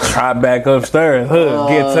 I try back upstairs.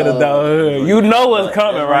 Get to the door. You know what's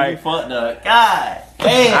coming, right? Fuck the God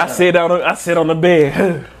damn. I sit on the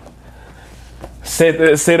bed. sit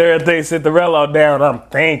everything, sit the Rello down. I'm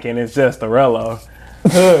thinking it's just the Rello.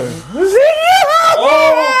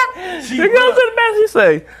 She goes to the back. She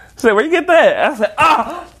say, where you get that? I said,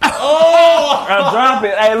 oh. I drop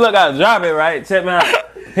it. Hey, look, I drop it, right? Check me out.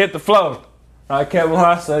 Hit the floor. I kept on.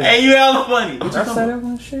 I said, hey, you hella funny. What you I talking said about? that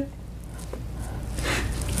one shit.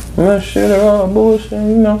 That shit all bullshit,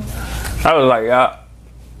 you know. I was like,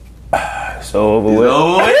 it's over with.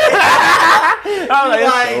 No. I was like,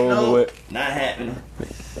 it's Like, over no, with. not happening.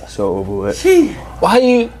 It's over with.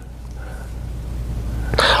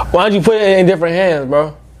 Why'd you put it in different hands,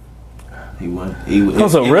 bro? He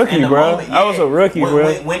was a rookie, bro. I was a rookie,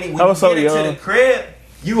 bro. When I was so you get young. into the crib,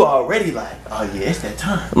 you already like, oh yeah, it's that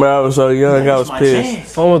time. Man, I was so young, I was It's my pissed.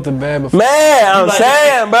 chance. Phone with the bad before. Man, I'm Like,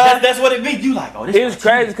 saying, bro. That's what it means. You like, oh, this It was my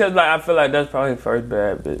crazy chance. because like I feel like that's probably the first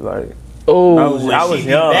bad bitch. Like Oh, I was She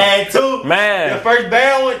be young. bad too. Man. The first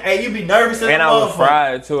bad one, hey, you be nervous as And a I was motherfucker.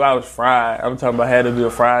 fried too. I was fried. I'm talking about had to be a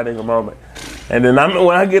fried nigga moment. And then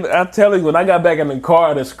I tell you, when I got back in the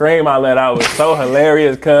car, the scream I let out was so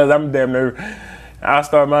hilarious because I'm damn near. I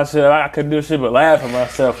started my shit. I couldn't do shit but laugh at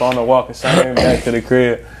myself on the walking shame back to the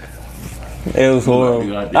crib. It was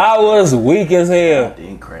horrible. I was weak as hell.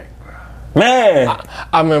 Didn't crack, bro. Man.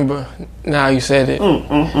 I remember. Now you said it.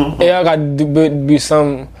 Yeah, I got to do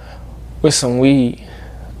something with some weed.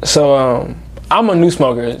 So I'm a new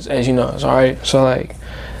smoker, as you know, alright. So like,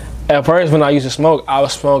 at first when I used to smoke, I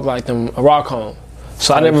would smoke like them rock home.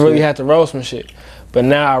 So I never really had to roll some shit. But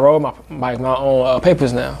now I roll my own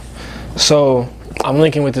papers now. So I'm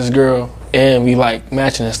linking with this girl and we like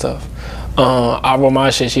matching and stuff. I roll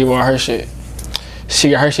my shit, she roll her shit.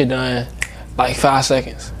 She got her shit done like 5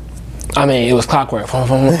 seconds. I mean, it was clockwork.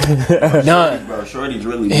 Done. Bro, Shorty's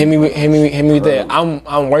really Hit me with that.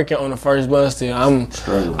 I'm working on the first blunt still.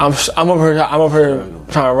 I'm over here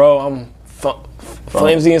trying to roll. I'm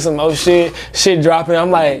flimsy and some other shit dropping.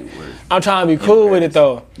 I'm like, I'm trying to be cool with it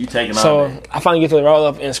though. You taking So on I finally get to the roll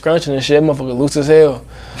up and scrunching and shit. Motherfucker loose as hell.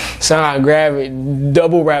 So I grab it,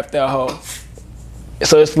 double wrap that hoe.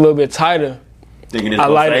 So it's a little bit tighter. thinking it's I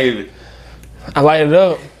gonna like save it. I light it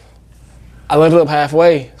up. I lit it up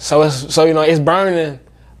halfway. So it's burning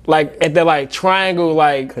like at that like triangle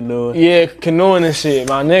like Canoeing. Yeah, canoeing and shit,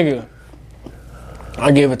 my nigga.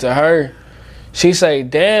 I give it to her. She say,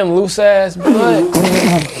 damn, loose ass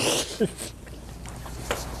butt.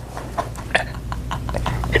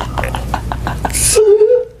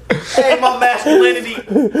 Hey, my masculinity.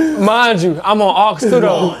 Mind you, I'm on aux too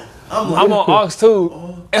though. I'm on aux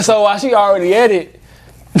too. And so while she already at it,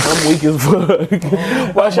 I'm weak as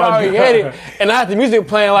fuck. while she already at it, and I had the music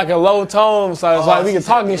playing like a low tone, so it's like we can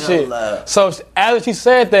talk and she shit. loud. So after she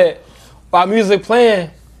said that, while music playing,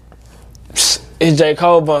 it's J.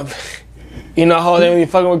 Cole bumping. You know how they be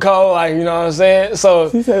fucking with Cole, like, you know what I'm saying? So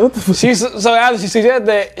She said, what the fuck? so after she said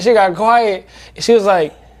that, she got quiet. She was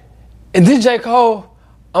like, "Is this J. Cole?"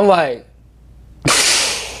 I'm like,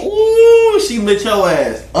 Ooh, she lit your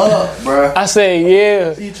ass up, bruh. I said,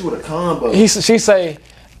 "Yeah." She hit you with a combo. She say,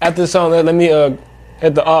 after the song, let me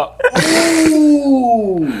hit the up.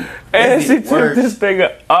 Ooh. And she It took works. this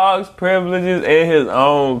nigga aux privileges in his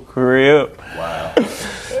own crib. Wow.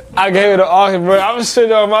 I gave it an auction, bro. I was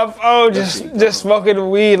sitting on my phone just smoking the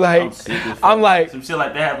weed, like sick as fuck. I'm like Some shit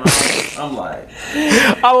like that happened. I'm like,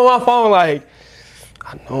 I'm on my phone like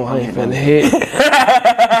I know I ain't finna hit.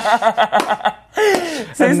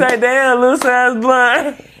 She say, damn, loose ass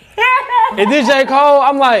blunt. And this J. Cole,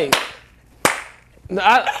 I'm like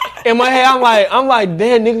in my head I'm like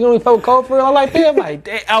damn, niggas gonna fuck with Cole for real. I'm like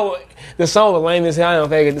damn, the song was lame as hell. I don't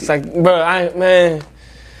fake it. It's like, bro, man,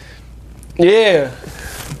 yeah.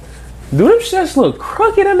 Do them shits look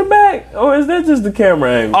crooked in the back? Or is that just the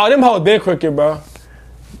camera angle? Oh, them hoes been crooked, bro.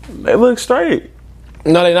 They look straight.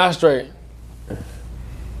 No, they not straight.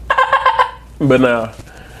 But now,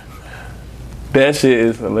 that shit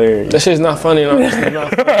is hilarious. That shit's not funny. No. It's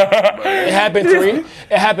not funny.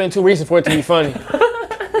 It happened too recent for it to be funny.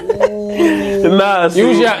 Nah, see,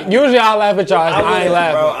 Usually I laugh at y'all. I ain't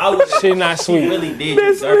laughing. Bro, Shit not She sweet. really did.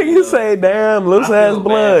 this nigga say, damn, loose ass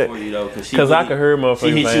blood. Cause I could hear She motherfuckers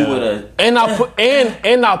hit you saying, with a.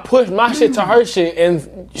 And I pushed my shit to her shit,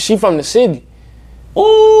 and she from the city.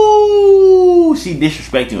 Ooh, she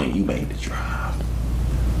disrespect you and you made the drive.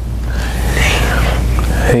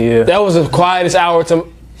 yeah. That was the quietest hour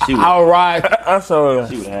I'll ride I saw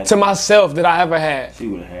She would have had to myself that I ever had. She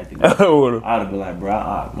would have had to it. go. I'd have been like, bro,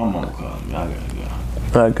 my mama called me. I gotta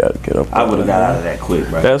go. I gotta get up. I would have got out of that quick,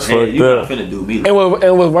 bro. That's Man, fucked you up. not finna do me. And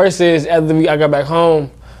what worse is, after I got back home,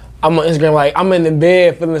 I'm on Instagram like I'm in the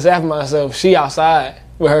bed feeling sad for myself. She outside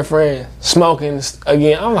with her friends smoking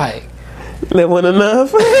again. I'm like, That wasn't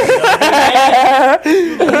enough.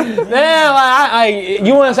 Damn, like,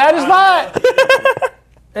 you weren't satisfied?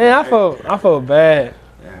 Man, I felt bad.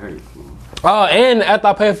 That hurt. Oh, and after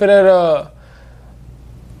I paid for that,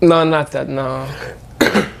 no, not that, no.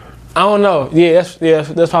 I don't know. Yeah,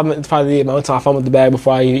 that's probably it. My one time I fumbled the bag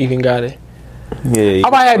before I even got it. Yeah. I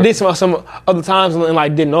probably had this some other times and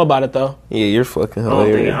like didn't know about it though. Yeah, you're fucking I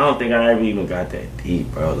hilarious. don't think I ever even got that deep,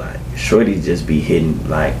 bro. Like, shorties just be hitting,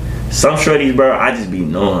 like, some shorties, bro, I just be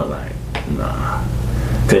knowing, like, nah.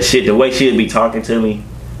 Cause shit, the way she'd be talking to me,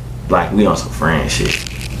 like, we on some friend shit.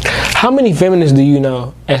 How many feminists do you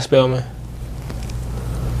know at Spelman?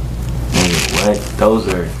 What? Those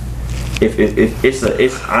are, if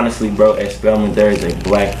it's honestly, bro, at Spelman, there is a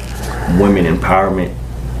black women empowerment,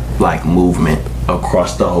 like, movement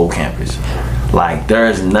across the whole campus. Like,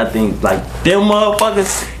 there's nothing, like, them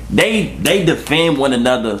motherfuckers, they defend one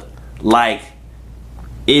another like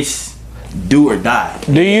it's do or die.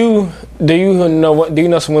 Do you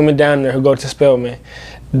know some women down there who go to Spelman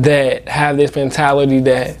that have this mentality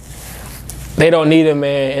that they don't need a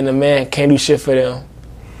man and the man can't do shit for them,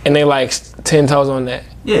 and they like 10 toes on that?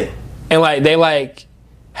 Yeah. And like they like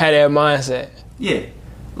had that mindset. Yeah.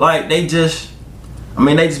 Like, they just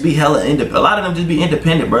be hella independent. A lot of them just be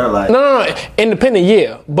independent, bro. Like, No. Independent,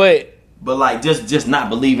 yeah, but like just not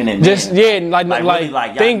believing in men. just yeah, like really,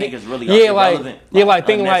 like, y'all think, niggas really yeah, are like irrelevant, yeah, like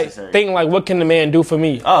unnecessary. thinking like what can the man do for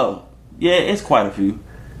me? Oh, yeah, it's quite a few.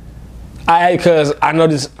 Because I know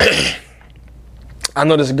this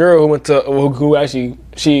girl who actually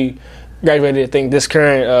she graduated, I think, this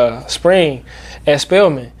current spring at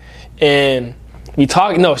Spelman, and she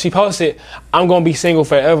posted, "I'm gonna be single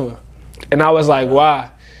forever," and I was like, "Why?"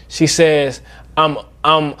 She says, "I'm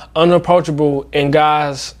unapproachable and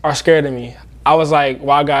guys are scared of me." I was like,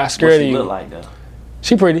 "Why guys scared What of she you?" look like, though?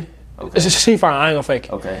 She pretty. Okay. She fine. I ain't gonna fake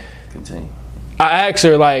it. Okay, continue. I asked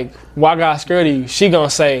her, like, why guys scared of you? She gonna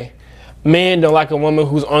say, men don't like a woman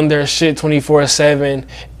who's on their shit 24/7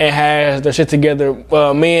 and has their shit together.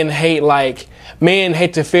 Men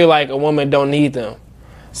hate to feel like a woman don't need them.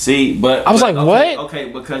 See, but I was like, okay, what? Okay,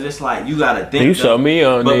 because it's like, you gotta think. You though. show me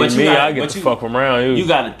on But me, you I get to fuck around you. You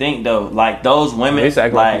gotta think though, like, those women, They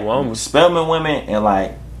act like like women. Spelman women, and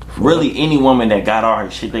like really any woman that got all her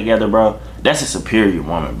shit together, bro. That's a superior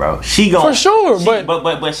woman, bro. She gon' For sure, but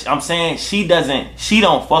I'm saying she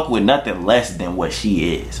don't fuck with nothing less than what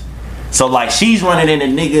she is. So like, she's running into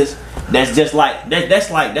niggas that's just like that's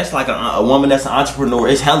like a woman that's an entrepreneur.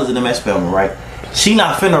 It's hella to them at Spelman, right? She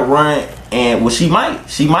not finna run, and well, she might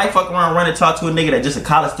fuck around, run and talk to a nigga that's just a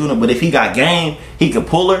college student, but if he got game, he could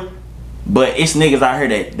pull her. But it's niggas out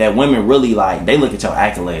here that women really like, they look at your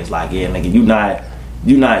accolades like, yeah, nigga, you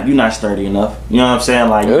not sturdy enough. You know what I'm saying?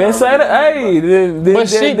 Like, you Then say that, hey. but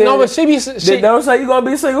she be Don't say you gonna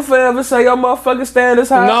be single forever. Say your motherfucking standards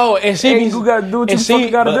high. no, and she be you gotta do what you and she-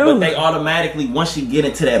 fucking gotta but do. they automatically, once you get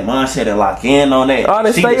into that mindset and lock in on that, Oh,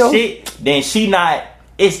 they she stay the your- shit, then she not.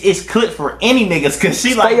 It's clipped for any niggas, cause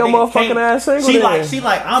she like, your nigga, motherfucking can't- ass single She then.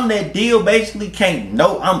 like I'm that deal. Basically, can't.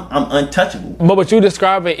 No, I'm untouchable. But what you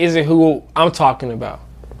describe it isn't who I'm talking about.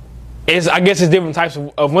 I guess it's different types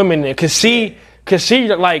of women there. Cause she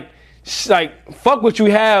like fuck what you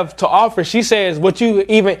have to offer. She says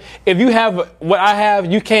if you have what I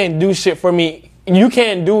have, you can't do shit for me. You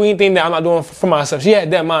can't do anything that I'm not doing for myself. She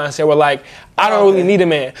had that mindset where like, I don't really need a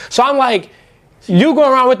man. So I'm like, you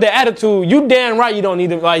go around with the attitude, you damn right you don't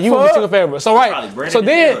need him. Like, you will be single forever. So right. So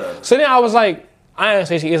then I was like, I didn't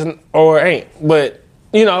say she isn't or ain't, but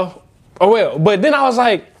you know, or well. But then I was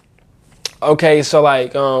like, okay, so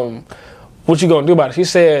like, what you gonna do about it? She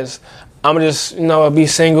says, I'm gonna just, be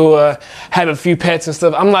single, have a few pets and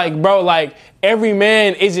stuff. I'm like, bro, like, every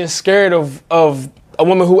man isn't scared of a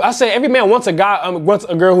woman who, I say every man wants wants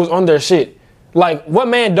a girl who's on their shit. Like, what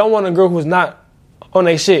man don't want a girl who's not on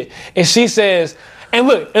their shit? And she says, and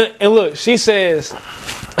look, she says,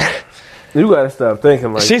 You gotta stop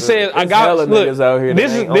thinking like she that. says, I There's got, hella look, niggas out here.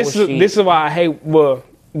 this is why I hate,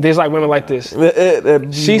 there's like women like this.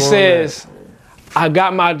 She says, I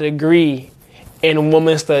got my degree in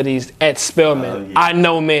women's studies at Spelman. Oh, yeah. I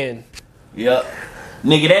know men. Yep.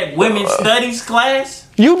 Nigga, that women's studies class.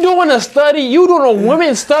 You doing a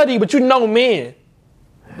women's study, but you know men.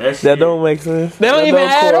 That don't make sense. They don't even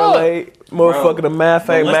add up. Motherfucker, the math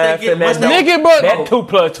ain't Once they math, get- and that once they- don't- Nigga, but that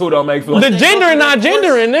 2 + 2 don't make sense. the gendering not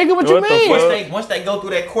gendering, nigga. What you What the mean? fuck? Once they go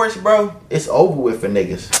through that course, bro, it's over with for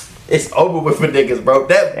niggas. It's over with for niggas, bro.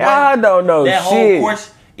 I don't know that whole shit.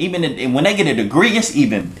 course, even when they get a degree, it's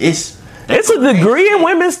It's a degree in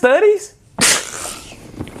women's studies.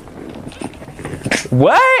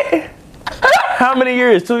 What? How many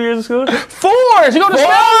years? 2 years of school? 4. She go to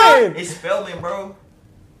Spelman. It's Spelman, bro.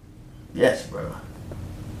 Yes, bro.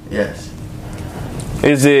 Yes.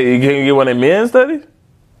 Is it? You can get one in men's studies?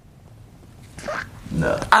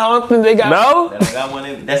 No. I don't think they got. No. That I got one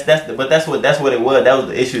in, but that's what it was. That was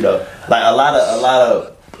the issue though. Like a lot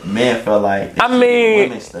of men felt like I mean,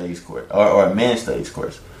 women's studies course or men's studies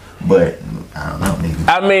course. But I don't know, nigga.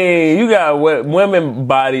 I mean, you got women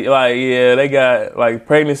body, like, yeah, they got, like,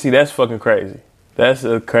 pregnancy, that's fucking crazy. That's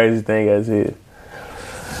a crazy thing as is.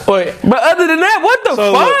 But other than that, what the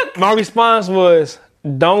fuck? Look, my response was,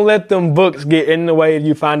 don't let them books get in the way of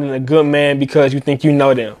you finding a good man because you think you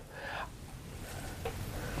know them.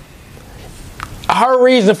 Her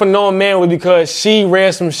reason for knowing man was because she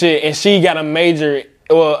read some shit and she got a major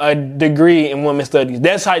or a degree in women's studies.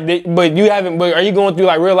 That's how. But you haven't. But are you going through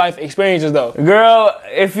like real life experiences though? Girl,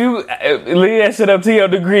 if you leave that shit up to your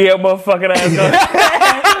degree, your motherfucking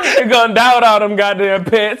ass you're gonna doubt all them goddamn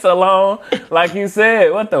pets alone. Like you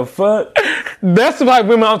said, what the fuck? That's the type of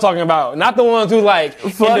women I'm talking about. Not the ones who like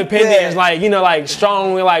Fuck independent, that. like like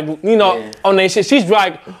strong, like on their shit. She's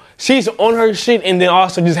like she's on her shit and then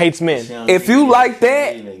also just hates men. If you like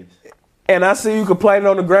that, and I see you complaining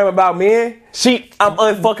on the gram about men, I'm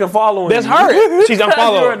unfucking following. That's you. her. She's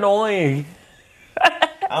unfollowed. You're annoying. I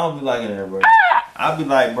don't be liking her, bro. I be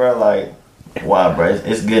like, bro, like, why, bro?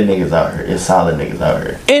 It's good niggas out here. It's solid niggas out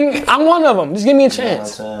here. And I'm one of them. Just give me a You know what I'm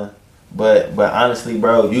chance. saying? But honestly,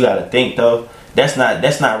 bro, you gotta think though. That's not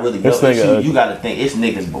really This your nigga issue. ugly. You gotta think it's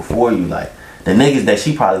niggas before you. Like the niggas that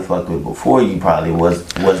she probably fucked with before you probably was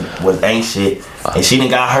ain't shit, and she done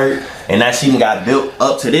got hurt, and now she done got built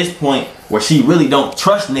up to this point where she really don't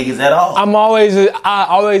trust niggas at all. I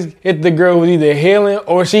always hit the girl who's either healing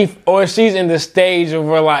or she's in the stage of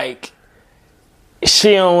where like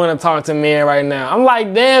she don't want to talk to men right now. I'm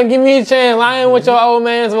like, damn, give me a chance. I ain't what your old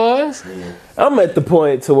man's was. Yeah. I'm at the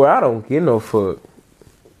point to where I don't get no fuck.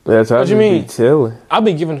 That's how I What you just mean? be chilling. I'll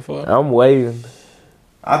be giving a fuck. I'm waiting.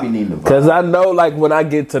 I be needing to Cause I know, like, when I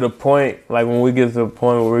get to the point, like when we get to the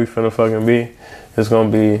point where we finna fucking be, it's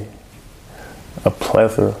gonna be a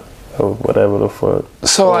plethora of whatever the fuck.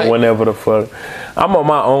 So or like, whenever the fuck. I'm on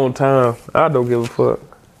my own time. I don't give a fuck.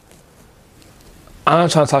 I'm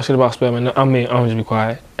not trying to talk shit about Spelman. I'm just be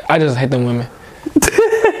quiet. I just hate them women.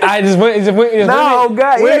 I just went. No,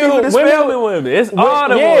 God, it ain't even the Spelman women. It's all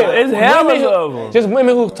the women. It's hella of them. Just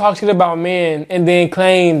women who talk shit about men and then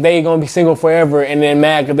claim they gonna be single forever and then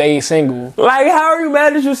mad because they ain't single. Like, how are you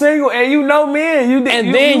mad that you're single and you know men?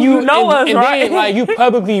 You know us, and right? then like you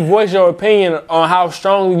publicly voice your opinion on how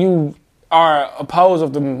strong you are opposed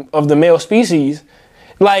of the male species.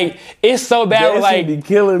 Like it's so bad. That We're like, shit be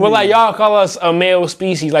killing me. we're like y'all call us a male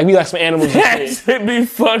species. Like we like some animals. And That shit. shit be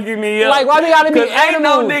fucking me up. Like why we gotta be Cause ain't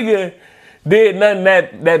no animals? nigga did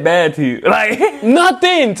nothing that bad to you. Like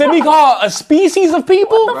Nothing to be called a species of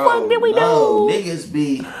people. Bro, What the fuck did we no, do? niggas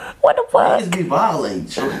be What the fuck? niggas be violating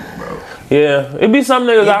children, bro. yeah, it be some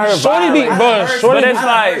niggas out here. Shorty be- violent. bro, shorty- but it's I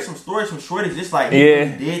like heard some stories from shorties just like Yeah.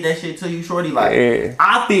 he did that shit to you, shorty. Like Yeah.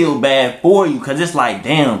 I feel bad for you because it's like,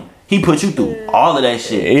 damn, he put you through all of that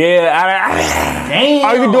shit. yeah, Damn.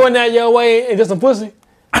 Are you doing that your way and just some pussy?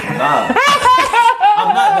 Nah.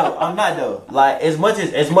 I'm not though. Like as much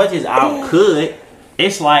as I could,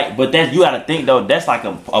 it's like, but that you gotta think though. That's like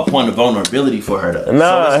a point of vulnerability for her though.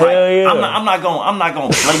 Nah, it's like, hell yeah. I'm not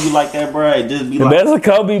gonna play you like that, bro. It just be like, that's a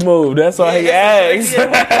Kobe move. That's why he asked.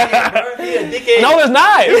 He a dickhead. No, it's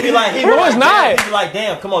not. He'll be like, No, it's not. He'll be like,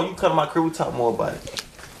 damn, come on, you come to my crib, we talk more about it.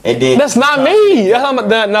 And then That's not me. That's not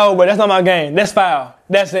my, no, but that's not my game. That's foul.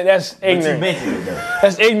 That's it. That's But you ignorant. mentioned it though.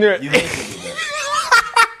 That's ignorant. You mentioned it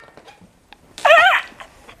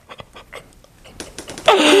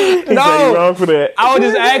He No. said you wrong for that. I was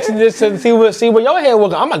just asking just to see what your head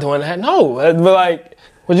was. I'm not doing that. No, but like,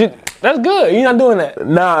 would you? That's good. You're not doing that.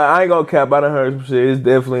 Nah, I ain't gonna cap. I done heard some shit. It's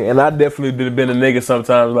definitely, and I definitely did been a nigga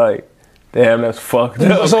sometimes. Like, damn, that's fucked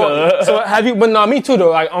up. So have you? But no, me too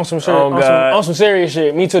though. Like on some shit, Oh, God. on some serious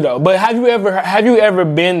shit. Me too though. But have you ever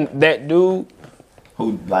been that dude?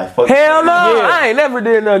 who like fuck. Hell no, Yeah. I ain't never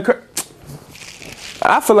did nothing.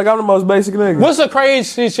 I feel like I'm the most basic nigga. What's the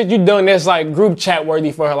crazy shit you done that's like group chat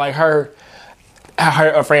worthy for her, like her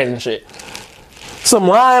friends and shit? Some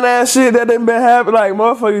lying ass shit that didn't been happening. Like,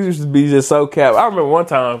 motherfuckers used to be just so cap. I remember one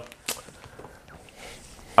time,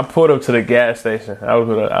 I pulled up to the gas station. I was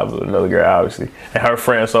with another girl, obviously. And her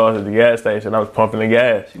friend saw us at the gas station. I was pumping the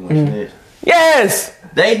gas. You want snitch? Yes!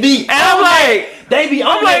 They be. And I'm like, they be. bro,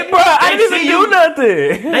 I didn't even do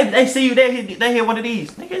nothing. They see you. They hear one of these.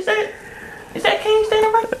 Niggas that. Is that King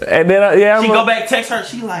standing right? And then She go back, text her.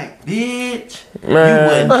 She like, bitch, you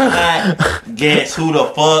would not guess who the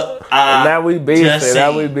fuck I now we beefing. just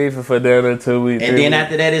Now seen. we beefing for dinner 2 weeks. And then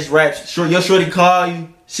after that, it's rap. Sure, your shorty call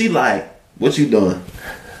you. She like, what you doing?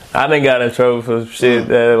 I done got in trouble for shit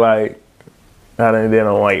that like I done did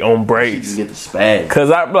on like on You breaks. can get the spaz.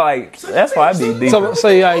 Cause I'm like, that's why I be deep.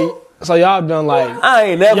 So y'all done like I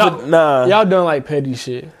ain't never y'all done like petty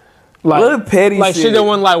shit. Like little petty like shit that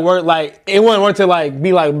wasn't like work like it wasn't work to like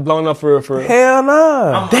be like blown up for real. Hell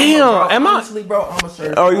nah. Damn, am I? Honestly, bro, I'm a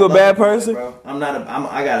certain. Oh, you a bad person? Bro. I'm not.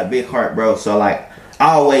 I got a big heart, bro. So like,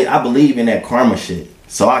 I believe in that karma shit.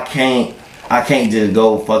 So I can't just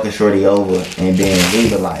go fuck a shorty over and then leave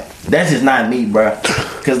her like. That's just not me, bro.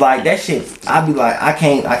 Cause like that shit, I be like, I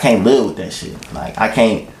can't live with that shit. Like I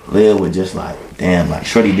can't live with just like, damn, like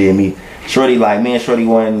shorty did me. Shorty like me and shorty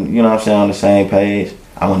wasn't, you know what I'm saying, on the same page.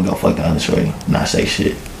 I wouldn't go fuck the other shorty, not say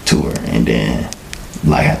shit to her, and then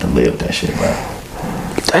like have to live with that shit, bro.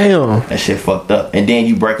 Damn. That shit fucked up. And then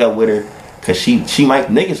you break up with her cause she might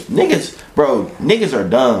niggas, bro, niggas are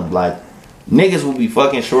dumb. Like niggas will be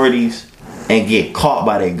fucking shorties and get caught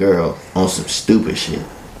by that girl on some stupid shit.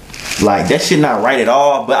 Like that shit not right at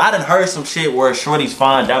all. But I done heard some shit where shorties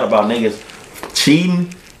find out about niggas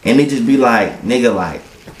cheating and they just be like, nigga, like,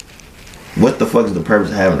 what the fuck is the purpose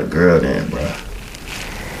of having a girl then, bro?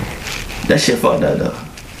 That shit fucked up though.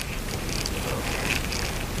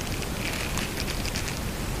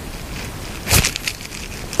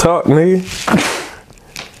 Talk, nigga.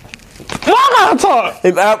 Why gotta talk?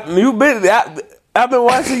 I've been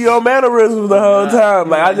watching your mannerisms the whole time.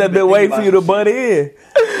 Like I just been waiting for you to butt in.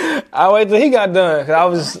 I wait till he got done. Cause I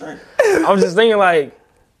was just thinking like,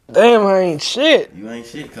 damn, I ain't shit. You ain't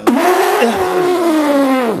shit, cuz.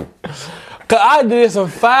 Cause I did some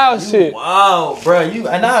foul shit. Wow, bro,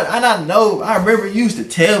 I know. I remember you used to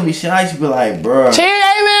tell me shit. I used to be like, bro. Cheer,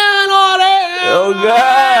 man, all that. Oh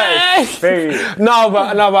God. No,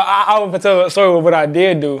 but I would tell a story of what I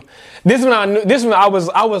did do. This one I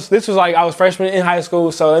was freshman in high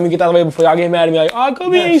school. So let me get that away before y'all get mad at me. Like, oh,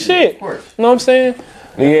 Kobe ain't shit. Of course. You know what I'm saying?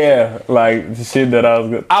 Yeah, like the shit that I was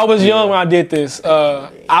good. I was young when I did this.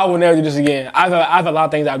 I will never do this again. I've had a lot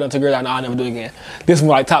of things I've done to girls I know I'll never do again. This one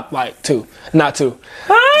like top like 2, not 2.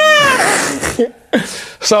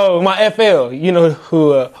 So my FL, you know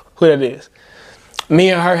who that is. Me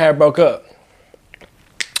and her had broke up.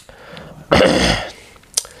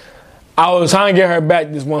 I was trying to get her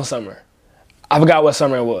back this one summer. I forgot what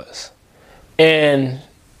summer it was. And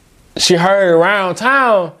she heard around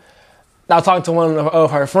town I was talking to one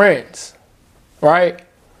of her friends, right?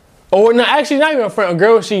 Or no, actually not even a friend, a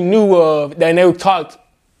girl she knew of that they talked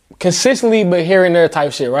consistently but here and there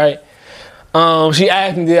type shit, right? She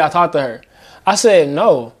asked me, did I talk to her? I said,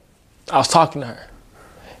 no, I was talking to her.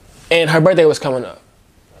 And her birthday was coming up.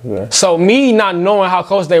 Yeah. So me not knowing how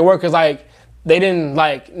close they were, cause like, they didn't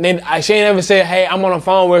like, she ain't ever said, hey, I'm on the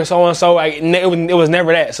phone with so-and-so. Like, it was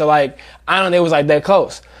never that. So like, I don't know, they was like that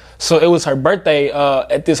close. So it was her birthday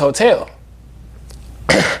at this hotel.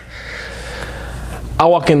 I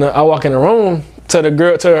walk in the room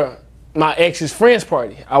to my ex's friend's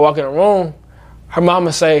party. I walk in the room. Her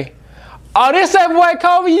mama say, "Oh, this that boy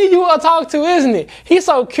Kobe you want to talk to, isn't it? He's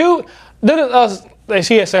so cute."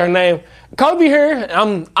 She had said her name. Kobe here.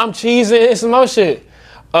 I'm cheesing and some more shit.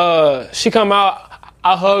 She come out.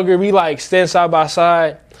 I hug her. We like stand side by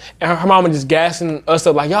side. And her mama just gassing us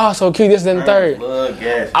up like, y'all so cute. This and the third.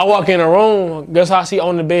 I walk in the room. Guess how I see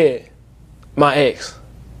on the bed? My ex.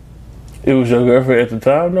 It was your girlfriend at the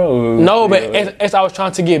time, though? No, but as I was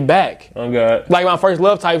trying to get back. Oh, God. Like my first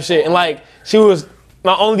love type shit. And like, she was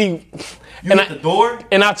my only... You hit the door?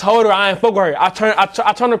 And I told her I ain't fuck with her. I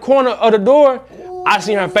turned the corner of the door. Ooh. I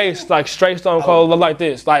seen her face like straight stone cold, look like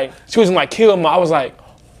this. Like, she was in like kill me. I was like...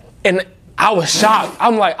 And I was shocked.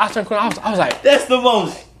 I'm like, I turned the corner. I was like... That's the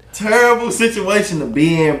most terrible situation to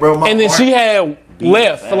be in, bro. And then she had...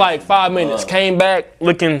 left for like 5 minutes, came back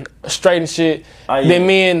looking straight and shit. Then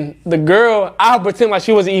me and the girl, I pretend like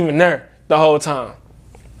she wasn't even there the whole time.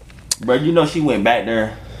 Bro, you know she went back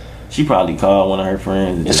there. She probably called one of her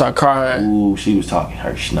friends and started crying. Ooh, she was talking.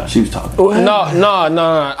 She was talking.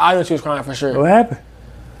 No. I knew she was crying for sure. What happened?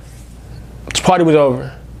 The party was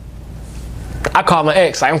over. I called my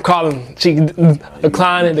ex. Like I'm calling. She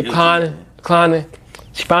declining.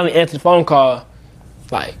 She finally answered the phone call.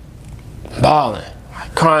 Like. Bawling,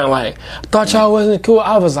 like, crying, like, I thought y'all wasn't cool.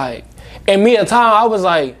 I was like, and me at the time, I was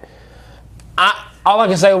like, all I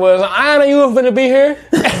can say was, I know you were finna be here.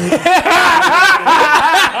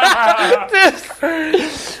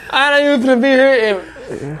 I know you were finna be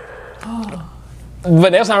here.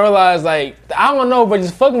 But that's when I realized, like, I don't know, but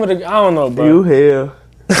just fucking with a, I don't know, bro. You hell.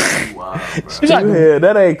 Wow, bro. She's like, You hell.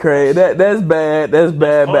 That ain't crazy. That's bad. That's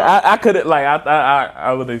bad. But I couldn't like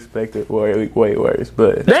I would expect it way worse.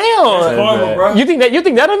 But damn. Karma, bro. You think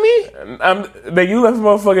that of me? Then you left a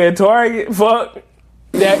motherfucker at Target. Fuck.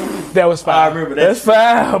 That was I fine. remember that. That's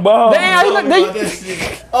foul, ball. Damn, you Talking look- about that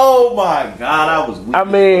shit. Oh my god, I was weak. I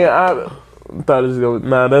mean, I thought it was gonna.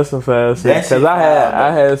 Nah, that's some foul shit. That shit Cause I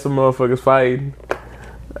foul, had some motherfuckers fighting.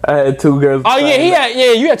 I had two girls. Oh yeah,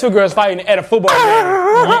 you had two girls fighting at a football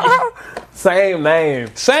game. Same name.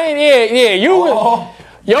 Same, yeah.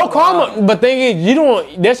 Your karma, but thing is, you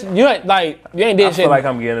don't. That's you ain't like you ain't did I shit. feel like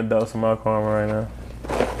I'm getting a dose of my karma right now.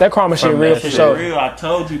 That karma shit From real that for shit. sure. Real, I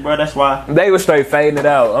told you, bro. That's why. They were straight fading it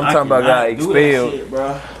out. I'm talking about got I cannot do that expelled. shit,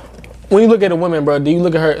 bro. When you look at a woman, bro, do you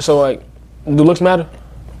look at her? So like, do looks matter?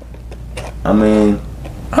 I mean,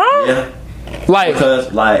 yeah, Like,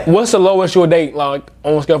 because like what's the lowest you'll date? Like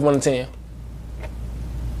on a scale from 1 to 10?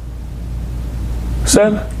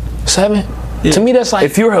 7. 7. To me, that's like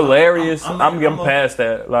If you're hilarious, I'm I'm getting a- past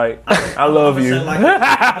that. Like, I love you.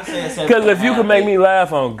 Because Because if you can make me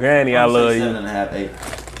laugh on Granny, I love you. 7.5, 8.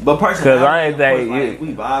 But personally, 'Cause I ain't that- like,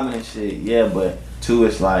 we vibing and shit, yeah. But two,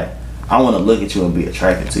 it's like I want to look at you and be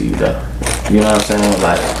attracted to you, though. You know what I'm saying?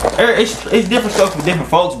 Like it's different stuff for different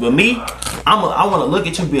folks. But me, I want to look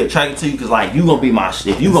at you and be attracted to you because like you gonna be my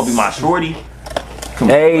if you gonna be my shorty. Come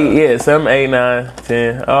on, 8, bro. yeah, 7, 8, 9,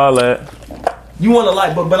 10, all that. You want to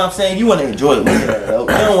like, but I'm saying you want to enjoy looking at it. Though. You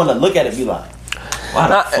don't want to look at it and be like, why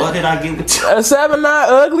the fuck did I get with you? A 7 not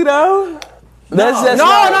ugly though. That's just no,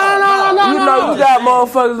 like, no. You know, you got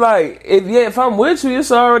motherfuckers like if I'm with you, it's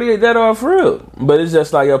already that off real. But it's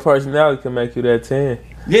just like your personality can make you that 10.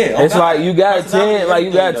 Yeah, It's like you got 10, like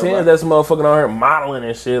you got 10. Though, That's motherfucking on here modeling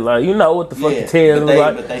and shit. Like you know what the fucking 10 but look they,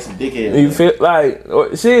 like. but they some dickheads. You feel like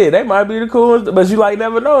shit? They might be the coolest, but you like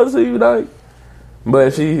never know until you like. But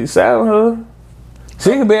if she sound her,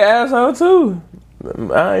 she can be an asshole too.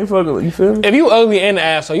 I ain't fucking with you. Feel me? if you ugly and an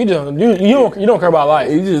asshole, you don't care about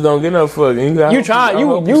life. You just don't get no fucking. You try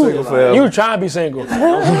to be single.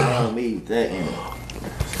 Don't need that in.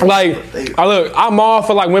 Like, I'm all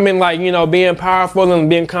for like women like being powerful and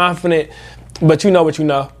being confident, but you know what you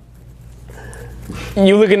know.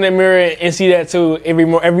 You look in the mirror and see that too every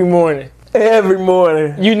morning. Every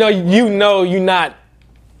morning. You know you're not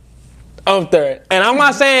up there, and I'm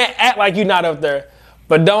not saying act like you're not up there,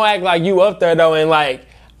 but don't act like you up there though and like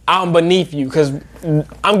I'm beneath you because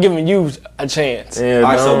I'm giving you a chance. Yeah, All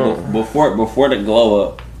right, so before the glow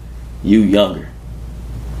up, you younger.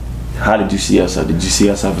 How did you see yourself? Did you see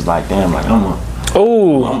yourself as like, damn, like I'm a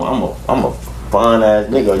fun ass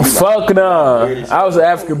nigga? You fuck no. I was an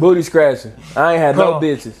African booty scratcher. I ain't had no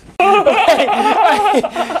bitches.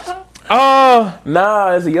 Nah,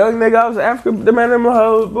 as a young nigga, I was African. The man in my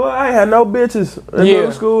hoes, boy. I ain't had no bitches in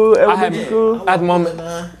middle school, elementary school. At the moment,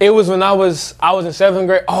 it was when I was in 7th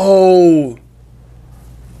grade. Oh,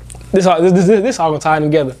 this all gonna tie in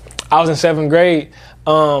together. I was in 7th grade.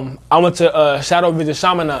 I went to Shadow Vision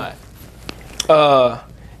Chaminade.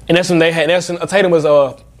 And that's when Tatum was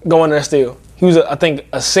going there still. He was I think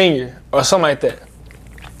a senior or something like that.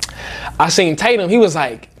 I seen Tatum. He was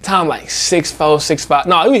like 6'4", 6'5".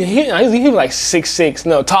 No, he was like 6'6".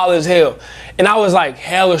 No, tall as hell. And I was like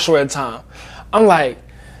hella short at the time. I'm like,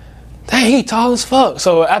 dang, he tall as fuck.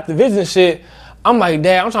 So after vision shit, I'm like,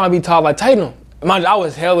 dad, I'm trying to be tall like Tatum. Mind you, I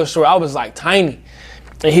was hella short. I was like tiny.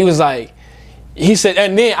 And he was like, he said,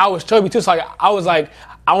 and then I was chubby too. So like, I was like,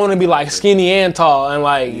 I want to be like skinny and tall. And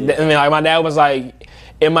like, like my dad was like,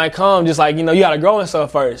 it might come just like, you gotta grow and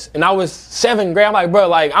stuff first. And I was 7th grade. I'm like, bro,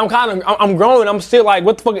 like I'm growing. I'm still like,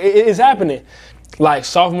 what the fuck is happening? Like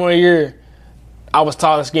sophomore year, I was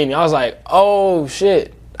tall and skinny. I was like, oh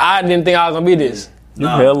shit. I didn't think I was gonna be this. You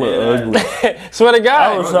hella ugly. Swear to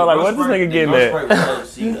God. I was so like, what this nigga getting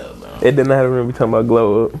at? It didn't have to really be talking about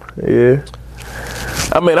glow up. Yeah.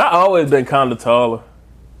 I mean, I always been kind of taller.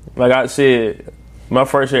 Like I said, my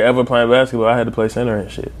first year ever playing basketball, I had to play center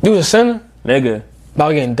and shit. You was a center? Nigga.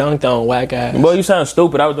 About getting dunked on, whack ass. Boy, you sound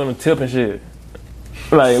stupid. I was doing the tip and shit.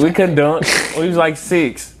 Like, we couldn't dunk. We was like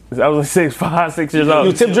 6. I was like 6'5", 6 years old.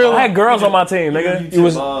 You tip drill? I had girls on my team, nigga.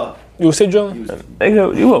 You was tip drilling?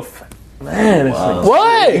 Nigga, you a man. Wow.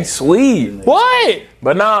 What? He's sweet. What?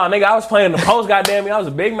 But nah, nigga, I was playing the post. Goddamn me, I was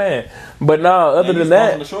a big man. But nah, other than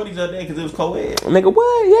that, the shorties out there because it was co-ed. nigga,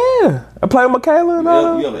 what? Yeah, I played with Michaela and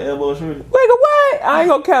all. You have an elbow shorty. Nigga, what? I ain't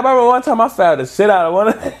gonna cap. I remember one time I fouled the shit out of one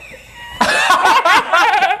of them.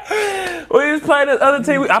 We was playing this other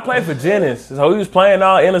team. I played for Jennings, so we was playing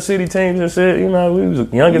all inner city teams and shit. You know, we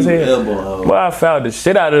was young as hell. Boy, I fouled the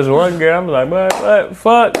shit out of this one girl. I'm like, what?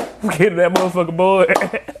 Fuck, get that motherfucker boy.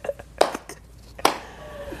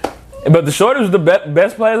 But the shortest was the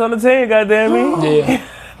best players on the team. Goddamn me. Yeah.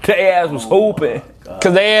 Their ass was hooping.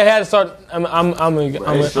 Cause they had to start. I'm gonna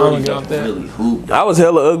get off there. Really hoop. I was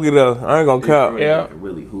hella ugly though. I ain't gonna count. Yeah.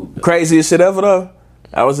 Really hoop. Craziest shit ever though.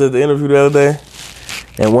 I was at the interview the other day,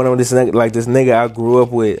 and one of this nigga I grew up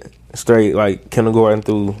with, straight like kindergarten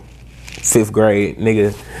through 5th grade,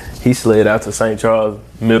 nigga, he slid out to St. Charles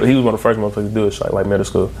middle. He was one of the first motherfuckers to do it, like middle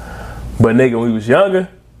school. But nigga, when we was younger,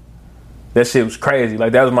 that shit was crazy.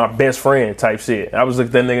 Like that was my best friend type shit. I was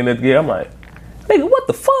looking at that nigga in the gear. I'm like, nigga, what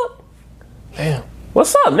the fuck? Damn.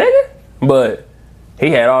 What's What's up, nigga? But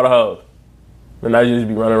he had all the hoes. And I just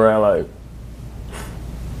be running around like,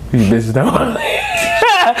 these bitches don't.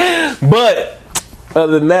 But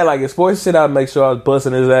other than that, like in sports shit, I'd make sure I was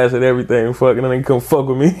busting his ass and everything. Fucking, and they come fuck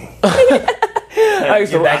with me. I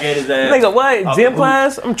used to back at his ass. Nigga, what? Gym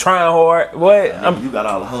class? I'm trying hard. What? You got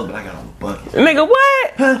all the hoes, but I got all the buckets. Nigga,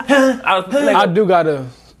 what? I do got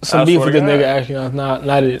some I beef swear with to this God. nigga actually.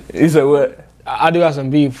 Not it. You said what? I do got some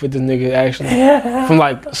beef with this nigga actually. From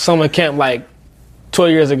like summer camp like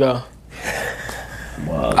 12 years ago.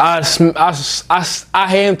 Wow. I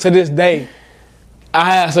hate him to this day.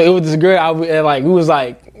 So it was this girl. We was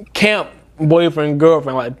like camp boyfriend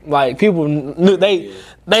girlfriend. Like people knew they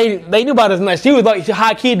knew about us. Like she was like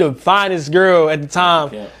high key the finest girl at the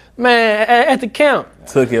time. Yeah. Man, at the camp.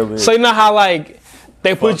 Took him. So you know how like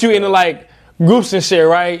they put you into like groups and shit,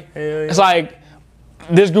 right? Yeah. It's like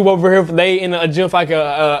this group over here, they in a gym for like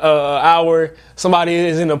a hour. Somebody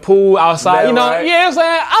is in the pool outside. That You know, right? yeah. I'm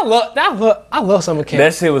saying I love summer camp.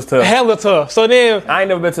 That shit was tough. Hella tough. So then, I ain't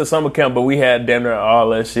never been to summer camp, but we had damn near all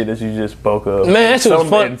that shit that you just spoke of. Man, that shit was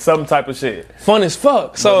fun. Some type of shit. fun as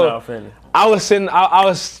fuck. But So no, finish. I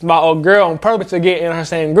was my old girl on purpose to get in her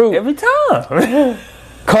same group. Every time.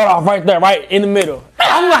 Cut off right there, right in the middle.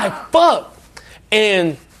 I'm like, fuck.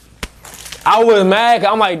 And I was mad.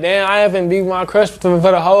 I'm like, damn, I haven't beat my crush for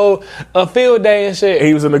the whole field day and shit.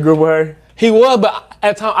 He was in the group with her? He was, but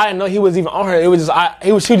at the time I didn't know he was even on her. It was just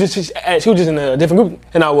she was just in a different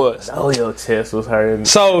group than I was. Oh, your chest was hurting.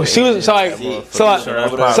 So she was it's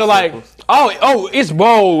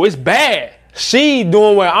bad. She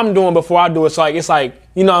doing what I'm doing before I do it. So like it's like,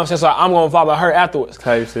 you know what I'm saying? So I'm gonna follow her afterwards.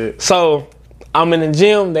 Type shit. So I'm in the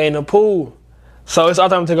gym, they in the pool. So it's our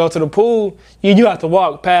time to go to the pool. You have to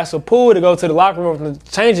walk past the pool to go to the locker room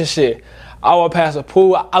to change and shit. I walk past the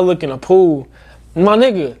pool, I look in the pool. My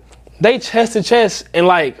nigga, they chest to chest and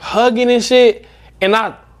like hugging and shit. And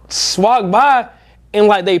I walk by and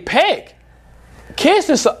like they peck.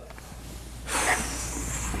 Kissing so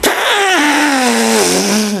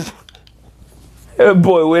That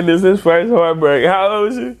boy witnessed his first heartbreak. How old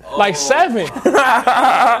was you? like 7.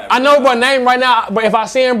 I know bro name right now, but if I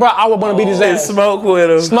see him, bro, I would want to beat his ass. Smoke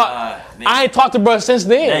with him. I ain't talked to bro since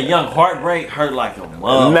then. That young heartbreak hurt like a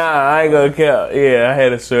mother. Nah, I ain't gonna count. Yeah, I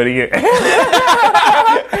had a shorty here.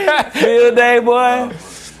 Field day, boy.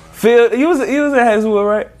 Field. You was in high school,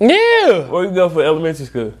 right? Yeah. Where you go for elementary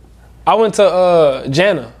school? I went to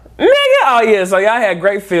Jana. Nigga, oh yeah, so y'all had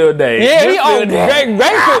great field day. Yeah, Good we all field day. great.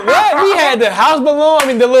 What? We had the house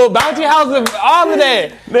balloon, the little bounty house, all of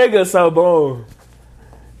that. Nigga, so boom.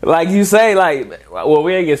 Like you say, like, well,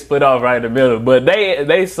 we ain't get split off right in the middle, but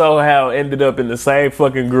they somehow ended up in the same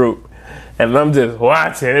fucking group. And I'm just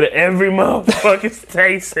watching it every motherfucking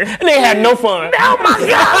station. And they had no fun. Oh my God,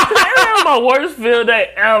 that was my worst field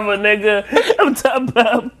day ever, nigga. I'm talking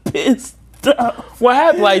about pissed off. What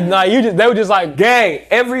happened? Like, nah, they were just like, Gang,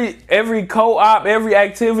 every co-op, every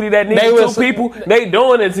activity that needed They was- two people, they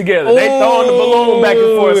doing it together. They throwing the balloon back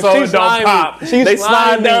and forth so She it don't slimy. pop. She They slimy.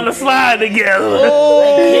 slide down the slide together.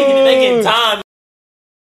 They